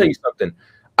let me tell you something.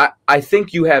 I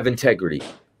think you have integrity,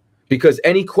 because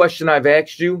any question I've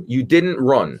asked you, you didn't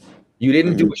run. You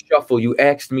didn't do a shuffle. You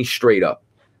asked me straight up.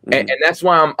 And that's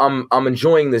why I'm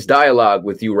enjoying this dialogue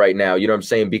with you right now. You know what I'm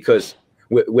saying? Because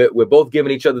we're both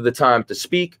giving each other the time to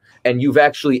speak, and you've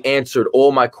actually answered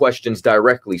all my questions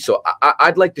directly. So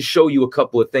I'd like to show you a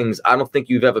couple of things I don't think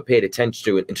you've ever paid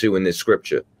attention to in this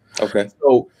scripture. Okay.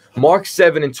 So Mark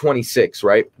 7 and 26,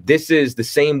 right? This is the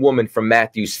same woman from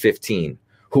Matthew's 15,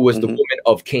 who was the woman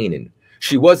of Canaan.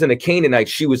 She wasn't a Canaanite.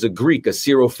 She was a Greek, a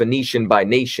Syrophoenician by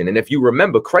nation. And if you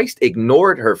remember, Christ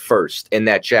ignored her first in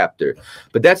that chapter,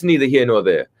 but that's neither here nor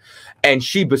there. And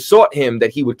she besought him that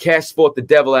he would cast forth the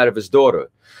devil out of his daughter.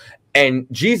 And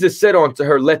Jesus said unto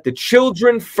her, let the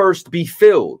children first be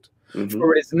filled,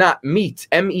 for it is not meet.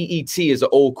 M-E-E-T is an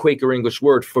old Quaker English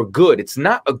word for good. It's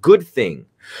not a good thing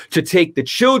to take the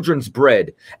children's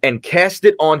bread and cast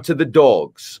it onto the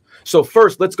dogs. So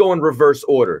first, let's go in reverse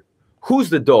order.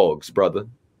 Who's the dogs, brother?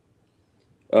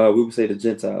 We would say the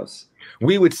Gentiles.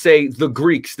 We would say the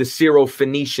Greeks, the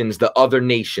Syrophoenicians, the other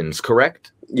nations,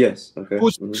 correct? Yes. Okay.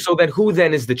 So then who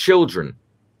then is the children?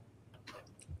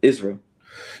 Israel.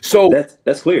 So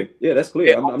that's clear. Yeah, that's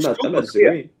clear. I'm not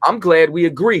disagreeing. I'm glad we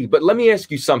agree. But let me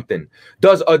ask you something.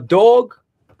 Does a dog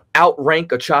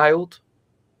outrank a child?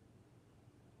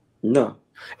 No.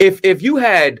 If you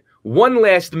had one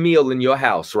last meal in your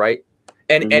house, right?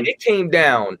 And it came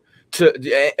down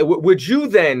to, would you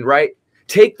then, right,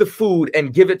 take the food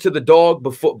and give it to the dog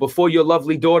before your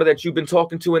lovely daughter that you've been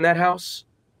talking to in that house?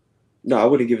 No, I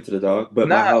wouldn't give it to the dog, but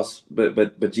my house,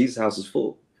 but Jesus' house is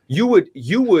full. You would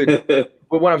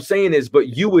But what I'm saying is,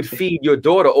 but you would feed your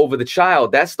daughter over the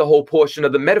child. That's the whole portion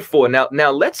of the metaphor.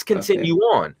 Now let's continue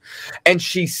on. And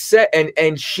she said,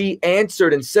 and she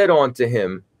answered and said unto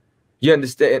him, you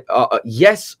understand?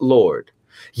 Yes, Lord.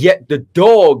 Yet the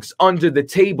dogs under the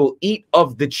table eat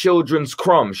of the children's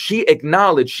crumbs. She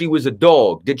acknowledged she was a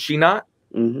dog, did she not?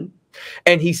 Mm-hmm.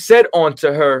 And he said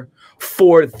unto her,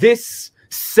 for this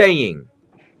saying,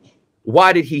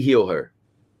 why did he heal her?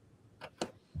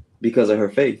 Because of her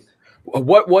faith.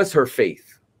 What was her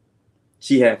faith?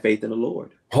 She had faith in the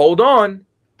Lord. Hold on.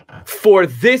 For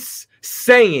this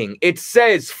saying, it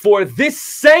says, for this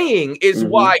saying is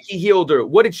why he healed her.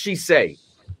 What did she say?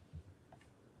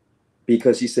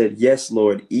 Because she said, yes,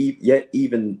 Lord, yet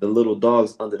even the little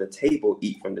dogs under the table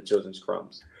eat from the children's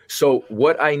crumbs. So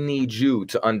what I need you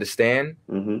to understand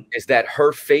is that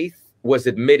her faith was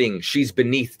admitting she's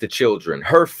beneath the children.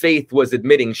 Her faith was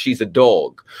admitting she's a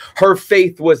dog. Her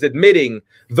faith was admitting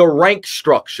the rank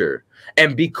structure.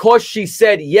 And because she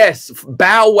said, yes,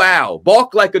 bow wow,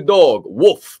 bark like a dog,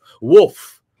 woof,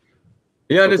 woof.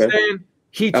 You understand?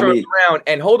 He turned around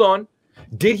and hold on.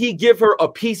 Did he give her a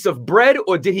piece of bread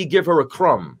or did he give her a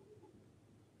crumb?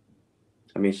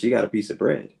 I mean, she got a piece of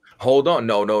bread. Hold on.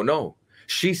 No.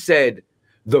 She said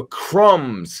the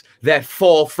crumbs that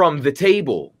fall from the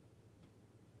table.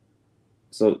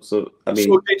 So I mean,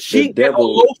 so did she get a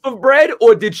loaf of bread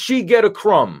or did she get a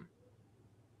crumb?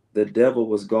 The devil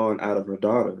was gone out of her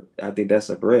daughter. I think that's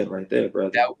a bread right there,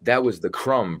 brother. That was the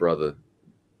crumb, brother.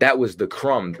 That was the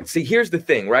crumb. See, here's the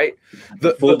thing, right?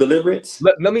 The full deliverance.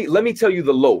 Let me tell you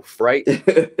the loaf, right?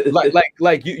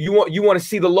 like you want to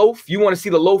see the loaf? You want to see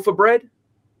the loaf of bread?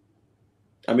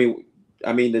 I mean,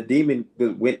 the demon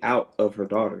went out of her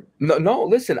daughter. No.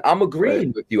 Listen, I'm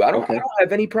agreeing with you. I don't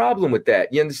have any problem with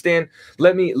that. You understand?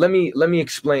 Let me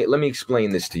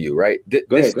explain this to you, right?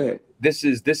 Go ahead. This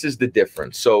is the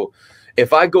difference. So,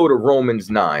 if I go to Romans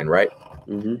 9, right?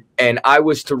 And I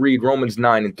was to read Romans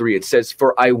 9:3, it says,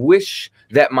 for I wish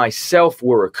that myself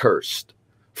were accursed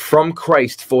from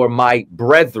Christ for my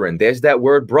brethren. There's that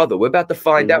word brother. We're about to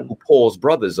find out who Paul's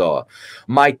brothers are.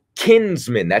 My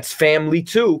kinsmen, that's family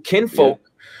too, kinfolk,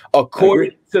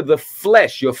 according to the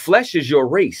flesh. Your flesh is your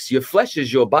race. Your flesh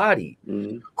is your body.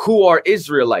 Who are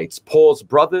Israelites? Paul's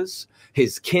brothers,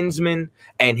 his kinsmen,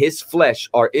 and his flesh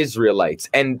are Israelites.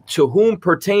 And to whom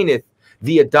pertaineth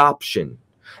the adoption,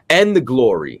 and the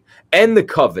glory, and the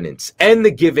covenants, and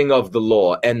the giving of the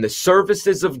law, and the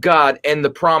services of God, and the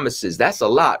promises. That's a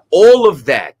lot. All of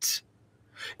that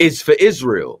is for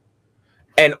Israel.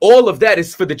 And all of that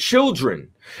is for the children.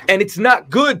 And it's not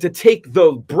good to take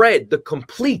the bread, the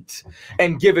complete,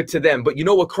 and give it to them. But you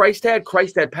know what Christ had?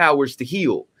 Christ had powers to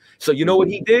heal. So you know what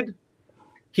he did?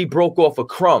 He broke off a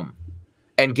crumb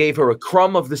and gave her a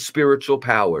crumb of the spiritual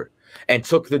power and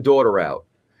took the daughter out.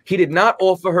 He did not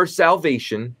offer her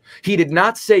salvation. He did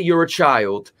not say you're a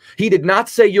child. He did not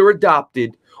say you're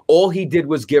adopted. All he did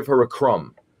was give her a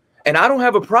crumb. And I don't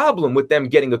have a problem with them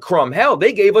getting a crumb. Hell,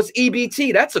 they gave us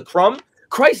EBT. That's a crumb.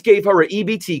 Christ gave her an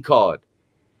EBT card.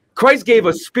 Christ gave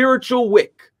a spiritual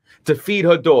wick to feed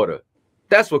her daughter.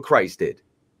 That's what Christ did.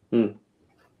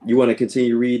 You want to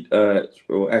continue read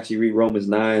Romans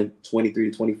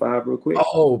 9:23-25 real quick?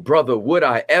 Oh, brother, would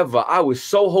I ever? I was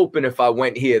so hoping if I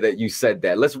went here that you said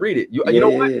that. Let's read it. You know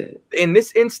what? In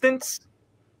this instance,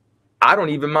 I don't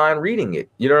even mind reading it.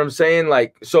 You know what I'm saying?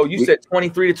 Like, so you said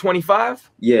 23-25?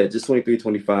 Yeah, just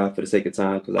 23-25 for the sake of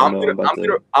time. Because I'm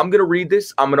gonna read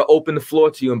this. I'm gonna open the floor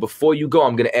to you, and before you go,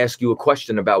 I'm gonna ask you a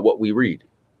question about what we read.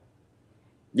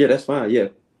 Yeah, that's fine. Yeah.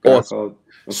 Awesome. Okay.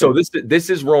 So this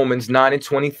is Romans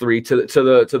 9:23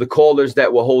 to the callers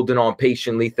that were holding on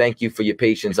patiently. Thank you for your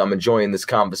patience. I'm enjoying this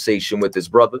conversation with this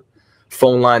brother.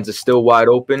 Phone lines are still wide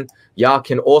open. Y'all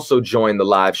can also join the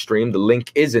live stream. The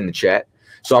link is in the chat.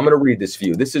 So I'm going to read this for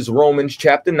you. This is Romans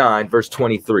chapter 9, verse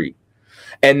 23.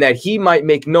 And that he might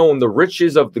make known the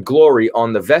riches of the glory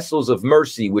on the vessels of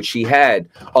mercy, which he had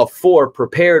afore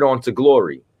prepared unto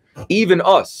glory, even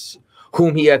us,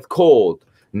 whom he hath called,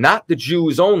 not the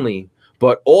Jews only,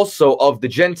 but also of the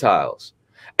Gentiles.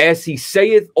 As he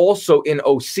saith also in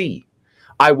OC,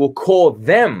 I will call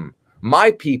them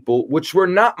my people, which were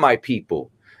not my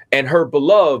people, and her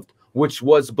beloved, which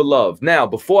was beloved. Now,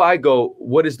 before I go,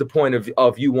 what is the point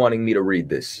of you wanting me to read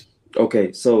this?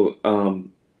 Okay, so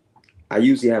I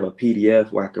usually have a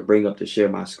PDF where I could bring up to share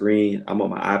my screen. I'm on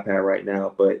my iPad right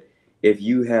now, but if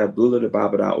you have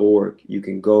blueletterbible.org, you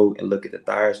can go and look at the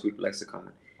Thyers Greek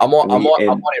lexicon. I'm on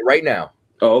it right now.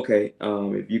 Oh, okay.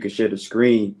 If you can share the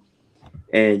screen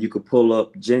and you could pull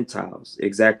up Gentiles,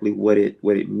 exactly what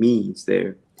it means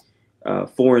there.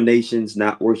 Foreign nations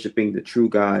not worshiping the true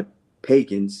God,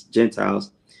 pagans,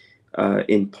 Gentiles,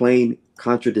 in plain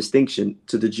contradistinction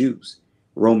to the Jews.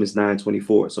 Romans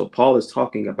 9:24. So Paul is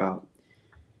talking about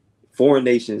foreign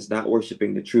nations not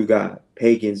worshiping the true God,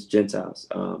 pagans, Gentiles.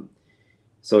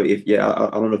 So if I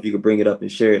don't know if you could bring it up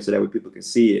and share it so that way people can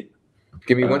see it.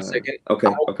 Give me 1 second. Okay.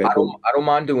 Cool. I don't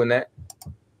mind doing that.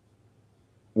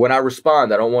 When I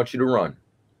respond, I don't want you to run.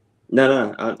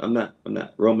 No, I'm not.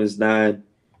 Romans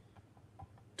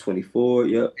 9:24.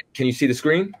 Yep. Can you see the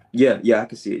screen? Yeah, I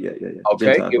can see it. Yeah. Okay,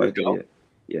 Gentiles here we go.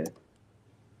 Yeah.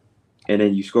 And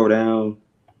then you scroll down,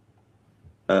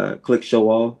 click show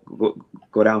all,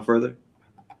 go down further.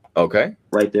 Okay.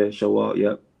 Right there, show all,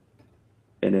 yep.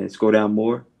 And then scroll down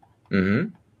more. Mm-hmm.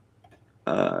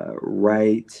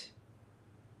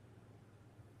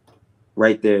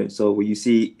 Right there. So when you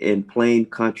see in plain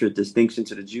contradistinction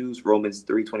to the Jews, Romans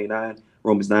 3:29,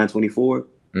 Romans 9:24.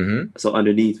 Mm-hmm. So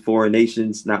underneath foreign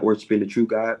nations not worshiping the true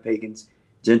God, pagans,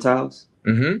 Gentiles.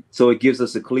 Mm-hmm. So it gives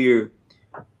us a clear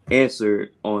answer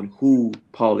on who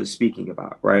Paul is speaking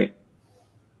about, right?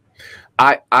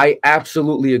 I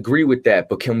absolutely agree with that,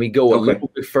 but can we go a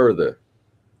little bit further?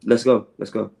 Let's go.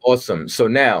 Awesome. So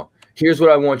now here's what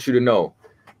I want you to know.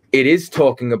 It is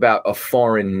talking about a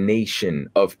foreign nation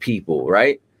of people,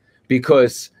 right?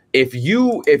 Because if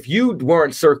you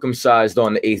weren't circumcised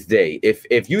on the 8th day,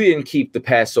 if you didn't keep the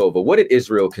Passover, what did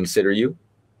Israel consider you?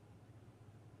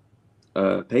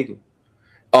 Pagan.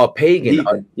 A pagan,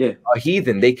 heathen. A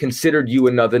heathen. They considered you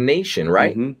another nation,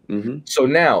 right? Mm-hmm, mm-hmm. So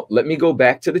now let me go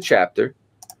back to the chapter,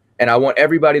 and I want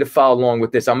everybody to follow along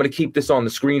with this. I'm going to keep this on the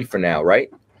screen for now,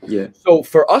 right? Yeah. So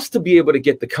for us to be able to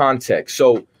get the context,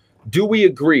 so do we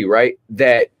agree, right,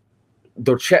 that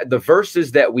the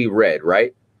verses that we read,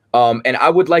 right? And I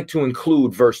would like to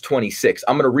include verse 26.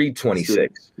 I'm going to read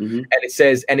 26. Mm-hmm. And it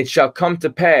says, "And it shall come to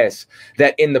pass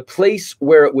that in the place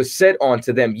where it was said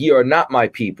unto them, ye are not my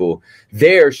people,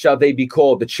 there shall they be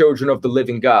called the children of the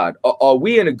living God." Are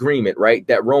we in agreement, right,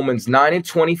 that Romans 9 and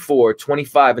 24,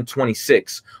 25 and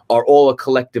 26 are all a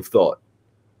collective thought?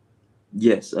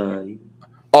 Yes. Are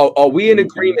we in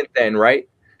agreement then, right,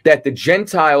 that the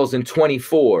Gentiles in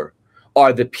 24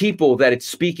 are the people that it's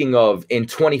speaking of in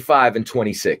 25 and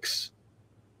 26?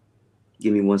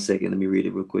 Give me 1 second. Let me read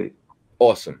it real quick.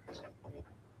 Awesome.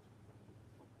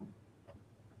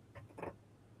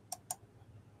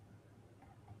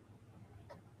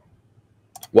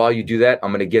 While you do that,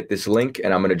 I'm going to get this link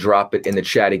and I'm going to drop it in the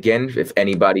chat again if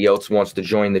anybody else wants to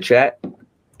join the chat.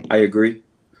 I agree.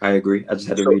 I just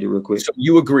had to read it real quick. So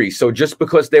you agree. So just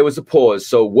because there was a pause.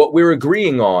 So what we're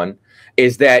agreeing on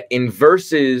is that in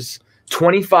verses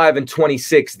 25 and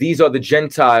 26, these are the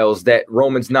Gentiles that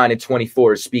Romans 9 and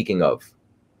 24 is speaking of.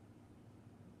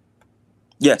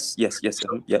 Yes.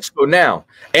 So now,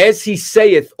 as he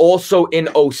saith also in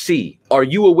OC, are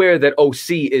you aware that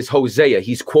OC is Hosea?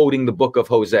 He's quoting the book of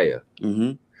Hosea.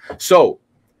 Mm-hmm. So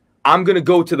I'm going to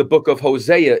go to the book of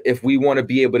Hosea if we want to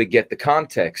be able to get the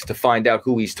context to find out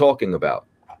who he's talking about.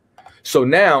 So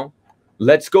now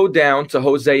let's go down to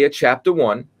Hosea chapter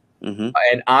 1. Mm-hmm.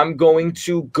 And I'm going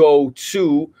to go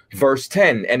to verse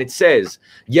 10. And it says,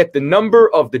 "Yet the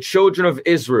number of the children of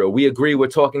Israel," we agree we're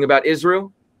talking about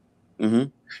Israel, mm-hmm,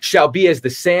 "shall be as the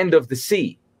sand of the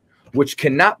sea, which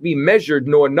cannot be measured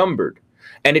nor numbered.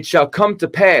 And it shall come to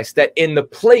pass that in the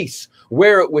place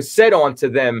where it was said unto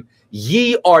them,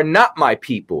 ye are not my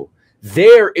people,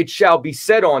 there it shall be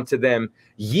said unto them,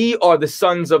 ye are the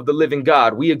sons of the living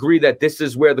God." We agree that this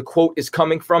is where the quote is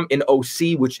coming from in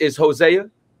OC, which is Hosea.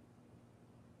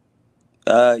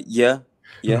 Yeah.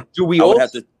 Do we I all would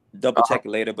have to double check it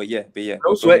later, but yeah.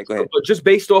 No sweat. Go ahead. But just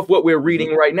based off what we're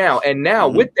reading right now, and now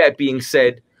with that being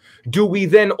said, do we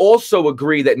then also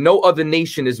agree that no other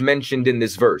nation is mentioned in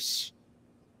this verse?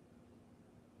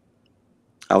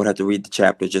 I would have to read the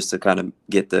chapter just to kind of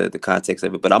get the context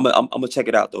of it. But I'm gonna check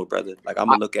it out though, brother. Like I'm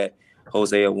gonna look at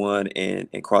Hosea 1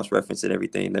 and cross reference and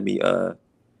everything. Let me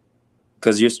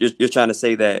because you're trying to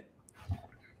say that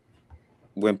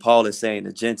when Paul is saying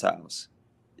the Gentiles,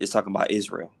 it's talking about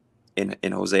Israel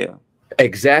in Hosea.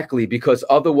 Exactly, because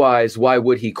otherwise, why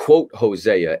would he quote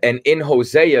Hosea? And in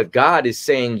Hosea, God is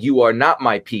saying, "You are not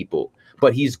my people,"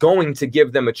 but he's going to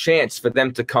give them a chance for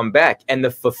them to come back. And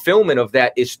the fulfillment of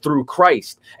that is through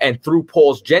Christ and through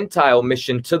Paul's Gentile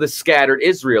mission to the scattered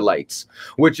Israelites,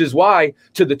 which is why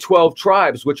to the 12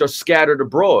 tribes which are scattered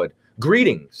abroad,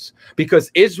 greetings, because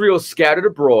Israel's scattered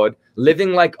abroad,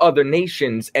 living like other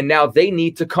nations, and now they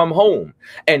need to come home.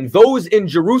 And those in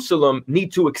Jerusalem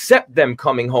need to accept them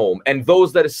coming home, and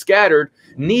those that are scattered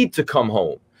need to come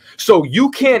home. So you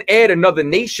can't add another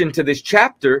nation to this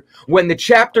chapter when the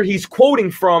chapter he's quoting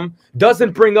from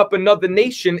doesn't bring up another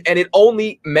nation and it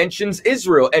only mentions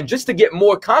Israel. And just to get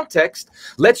more context,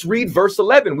 let's read verse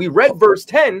 11. We read verse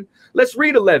 10. Let's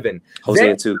read 11.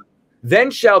 Hosea 2.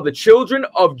 Then shall the children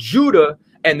of Judah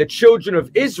and the children of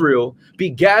Israel be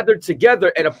gathered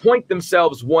together and appoint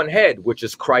themselves one head, which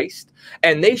is Christ,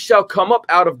 and they shall come up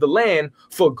out of the land,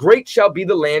 for great shall be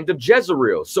the land of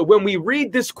Jezreel. So when we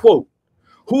read this quote,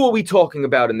 who are we talking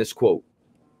about in this quote?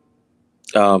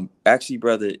 Actually,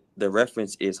 brother, the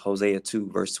reference is Hosea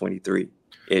 2, verse 23.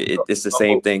 It's the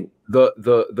same thing.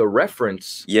 The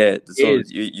reference. Yeah, so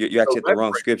you're actually at the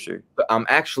wrong scripture. I'm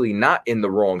actually not in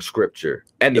the wrong scripture.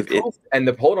 And the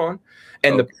proof, hold on.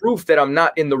 And the proof that I'm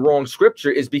not in the wrong scripture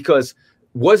is because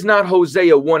was not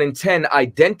Hosea 1 and 10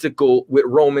 identical with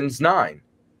Romans 9?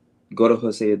 Go to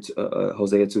Hosea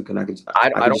 2. Can I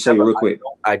don't show you real quick?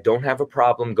 I don't have a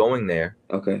problem going there.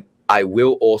 Okay. I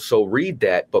will also read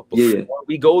that, but before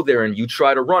we go there and you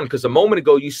try to run, because a moment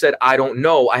ago you said, I don't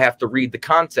know, I have to read the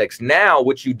context. Now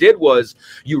what you did was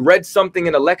you read something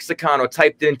in a lexicon or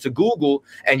typed it into Google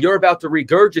and you're about to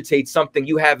regurgitate something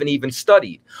you haven't even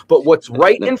studied. But what's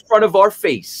right in front of our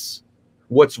face,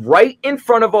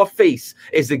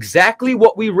 is exactly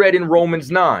what we read in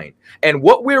Romans 9. And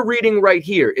what we're reading right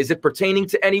here, is it pertaining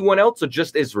to anyone else or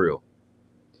just Israel?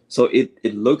 So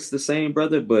it looks the same,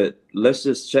 brother, but let's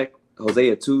just check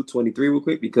Hosea 2:23 real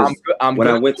quick, because when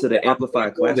I went to the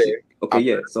Amplified Classic,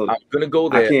 so I'm gonna go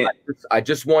there. I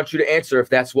just want you to answer if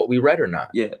that's what we read or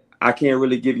not. Yeah, I can't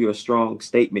really give you a strong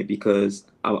statement because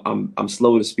I'm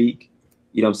slow to speak.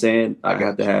 You know what I'm saying? I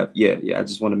got to have I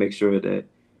just want to make sure that,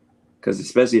 because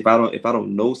especially if I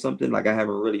don't know something, like I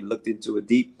haven't really looked into it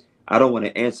deep, I don't want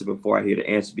to answer before I hear the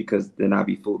answer, because then I'll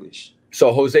be foolish.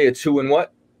 So Hosea 2 and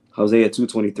what? Hosea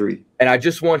 2:23. And I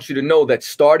just want you to know that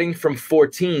starting from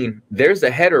 14, there's a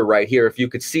header right here. If you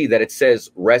could see that it says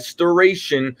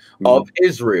restoration of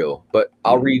Israel, but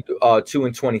I'll read 2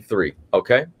 and 23.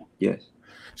 Okay. Yes.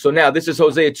 So now this is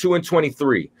Hosea 2 and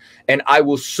 23. And I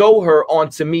will sow her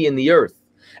unto me in the earth,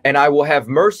 and I will have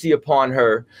mercy upon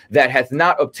her that hath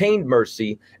not obtained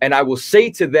mercy. And I will say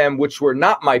to them which were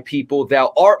not my people,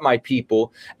 thou art my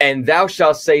people, and thou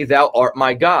shalt say, thou art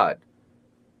my God.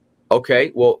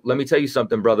 Okay, well, let me tell you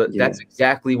something, brother. Yeah. That's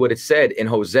exactly what it said in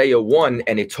Hosea 1,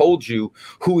 and it told you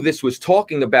who this was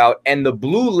talking about. And the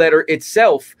blue letter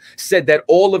itself said that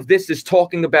all of this is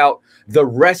talking about the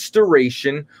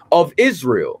restoration of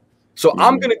Israel. So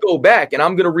I'm going to go back and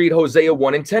I'm going to read Hosea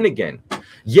 1 and 10 again.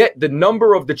 Yet the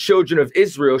number of the children of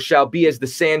Israel shall be as the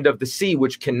sand of the sea,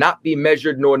 which cannot be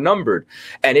measured nor numbered.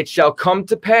 And it shall come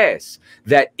to pass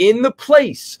that in the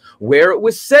place where it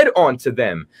was said unto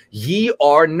them, ye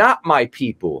are not my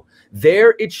people,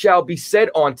 there it shall be said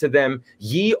unto them,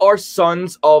 ye are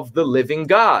sons of the living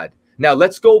God. Now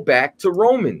let's go back to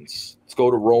Romans. Let's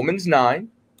go to Romans 9.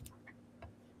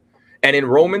 And in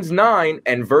Romans 9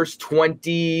 and verse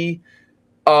 25,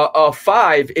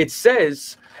 it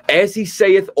says, as he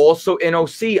saith also in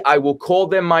OC, I will call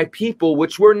them my people,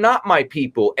 which were not my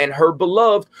people, and her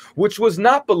beloved, which was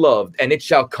not beloved. And it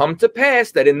shall come to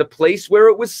pass that in the place where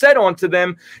it was said unto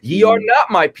them, ye are not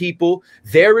my people,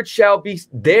 there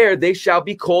they shall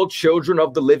be called children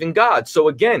of the living God. So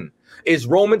again, is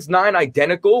Romans 9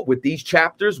 identical with these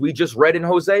chapters we just read in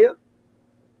Hosea?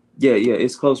 Yeah,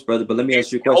 it's close, brother. But let me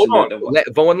ask you a question. Hold on.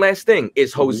 One last thing.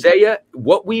 Is Hosea,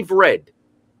 what we've read,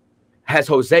 has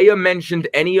Hosea mentioned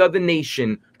any other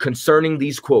nation concerning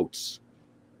these quotes?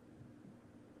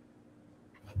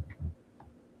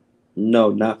 No,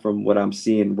 not from what I'm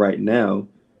seeing right now.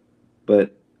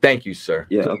 But thank you, sir.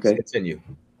 Yeah, please okay. Continue.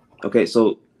 Okay,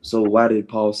 so why did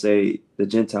Paul say the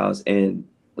Gentiles, and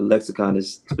the lexicon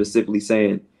is specifically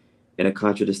saying in a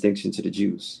contradistinction to the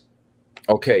Jews?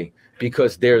 Okay,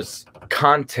 because there's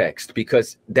context,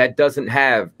 because that doesn't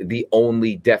have the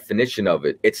only definition of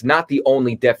it. It's not the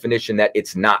only definition that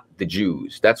it's not the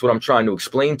Jews. That's what I'm trying to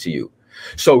explain to you.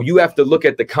 So you have to look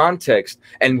at the context.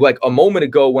 And like a moment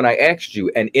ago when I asked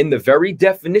you, and in the very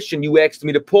definition you asked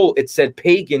me to pull, it said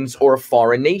pagans or a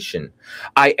foreign nation.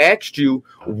 I asked you,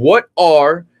 what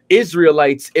are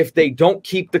Israelites if they don't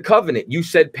keep the covenant? You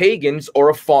said pagans or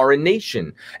a foreign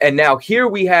nation. And now here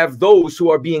we have those who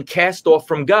are being cast off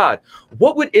from God.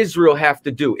 What would Israel have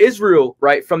to do? Israel,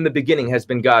 right, from the beginning has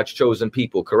been God's chosen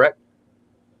people, correct?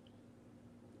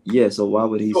 Yeah, so why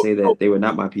would he say that they were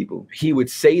not my people? He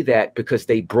would say that because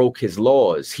they broke his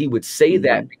laws. He would say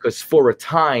that because for a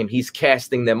time he's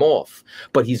casting them off,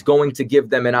 but he's going to give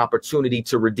them an opportunity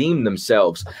to redeem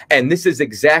themselves. And this is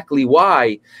exactly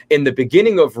why in the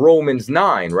beginning of Romans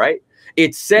 9, right,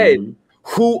 it said,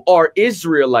 who are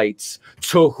Israelites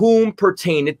to whom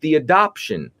pertaineth the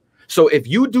adoption? So if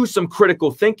you do some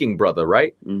critical thinking, brother,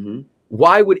 right? Mm-hmm.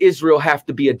 Why would Israel have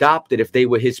to be adopted if they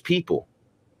were his people?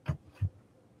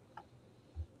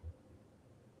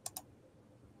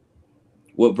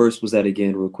 What verse was that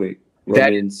again, real quick?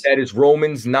 Romans. That is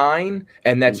Romans 9,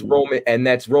 and that's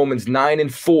Romans 9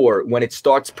 and 4 when it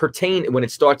starts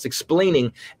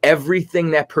explaining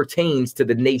everything that pertains to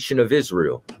the nation of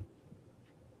Israel.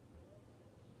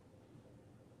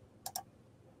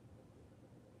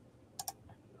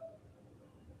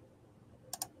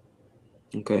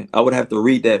 Okay, I would have to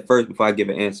read that first before I give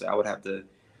an answer. I would have to,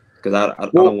 because I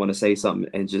don't want to say something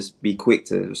and just be quick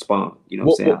to respond. You know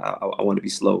what I'm saying? I want to be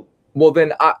slow. Well,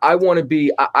 then I want to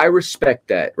be, I respect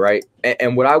that, right?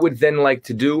 And what I would then like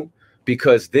to do,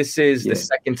 because this is the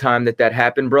second time that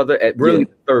happened, brother, really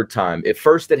the third time. At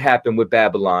first it happened with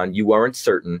Babylon, you weren't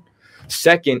certain.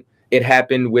 Second, it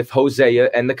happened with Hosea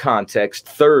and the context.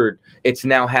 Third, it's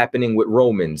now happening with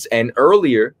Romans. And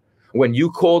earlier, when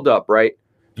you called up, right,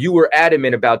 you were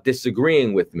adamant about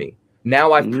disagreeing with me.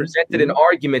 Now I've presented an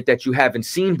argument that you haven't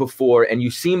seen before, and you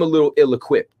seem a little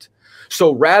ill-equipped.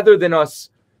 So rather than us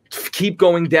keep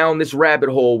going down this rabbit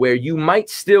hole where you might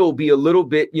still be a little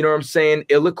bit, you know what I'm saying,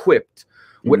 ill-equipped,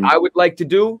 what I would like to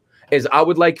do is I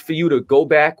would like for you to go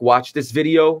back, watch this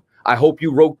video. I hope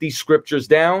you wrote these scriptures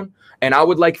down, and I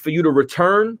would like for you to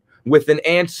return with an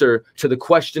answer to the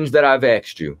questions that I've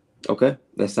asked you. Okay,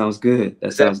 that sounds good.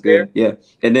 That sounds good. Yeah,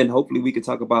 and then hopefully we can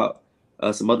talk about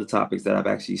some other topics that I've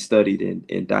actually studied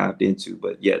and dived into.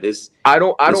 But yeah, this I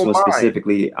don't one mind.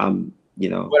 Specifically, you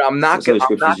know, but I'm not going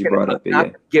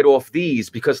to get off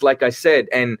these because, like I said,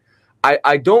 and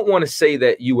I don't want to say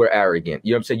that you were arrogant.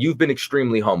 You know what I'm saying? You've been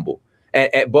extremely humble,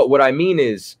 but what I mean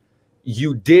is,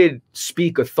 you did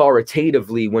speak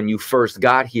authoritatively when you first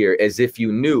got here, as if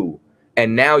you knew.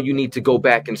 And now you need to go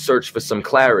back and search for some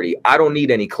clarity. I don't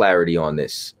need any clarity on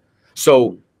this.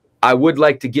 So I would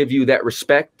like to give you that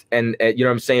respect and you know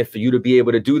what I'm saying, for you to be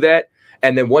able to do that.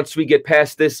 And then once we get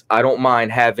past this, I don't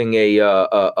mind having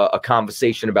a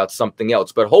conversation about something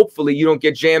else. But hopefully you don't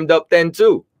get jammed up then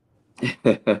too.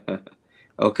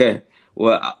 Okay.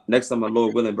 Well, next time, my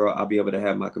Lord willing, bro, I'll be able to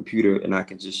have my computer and I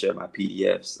can just share my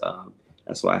PDFs.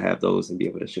 That's why I have those and be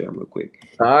able to share them real quick.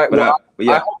 All right. But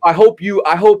yeah, I hope you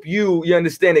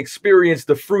understand, experience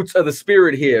the fruits of the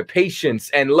spirit here, patience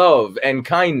and love and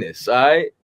kindness. All right.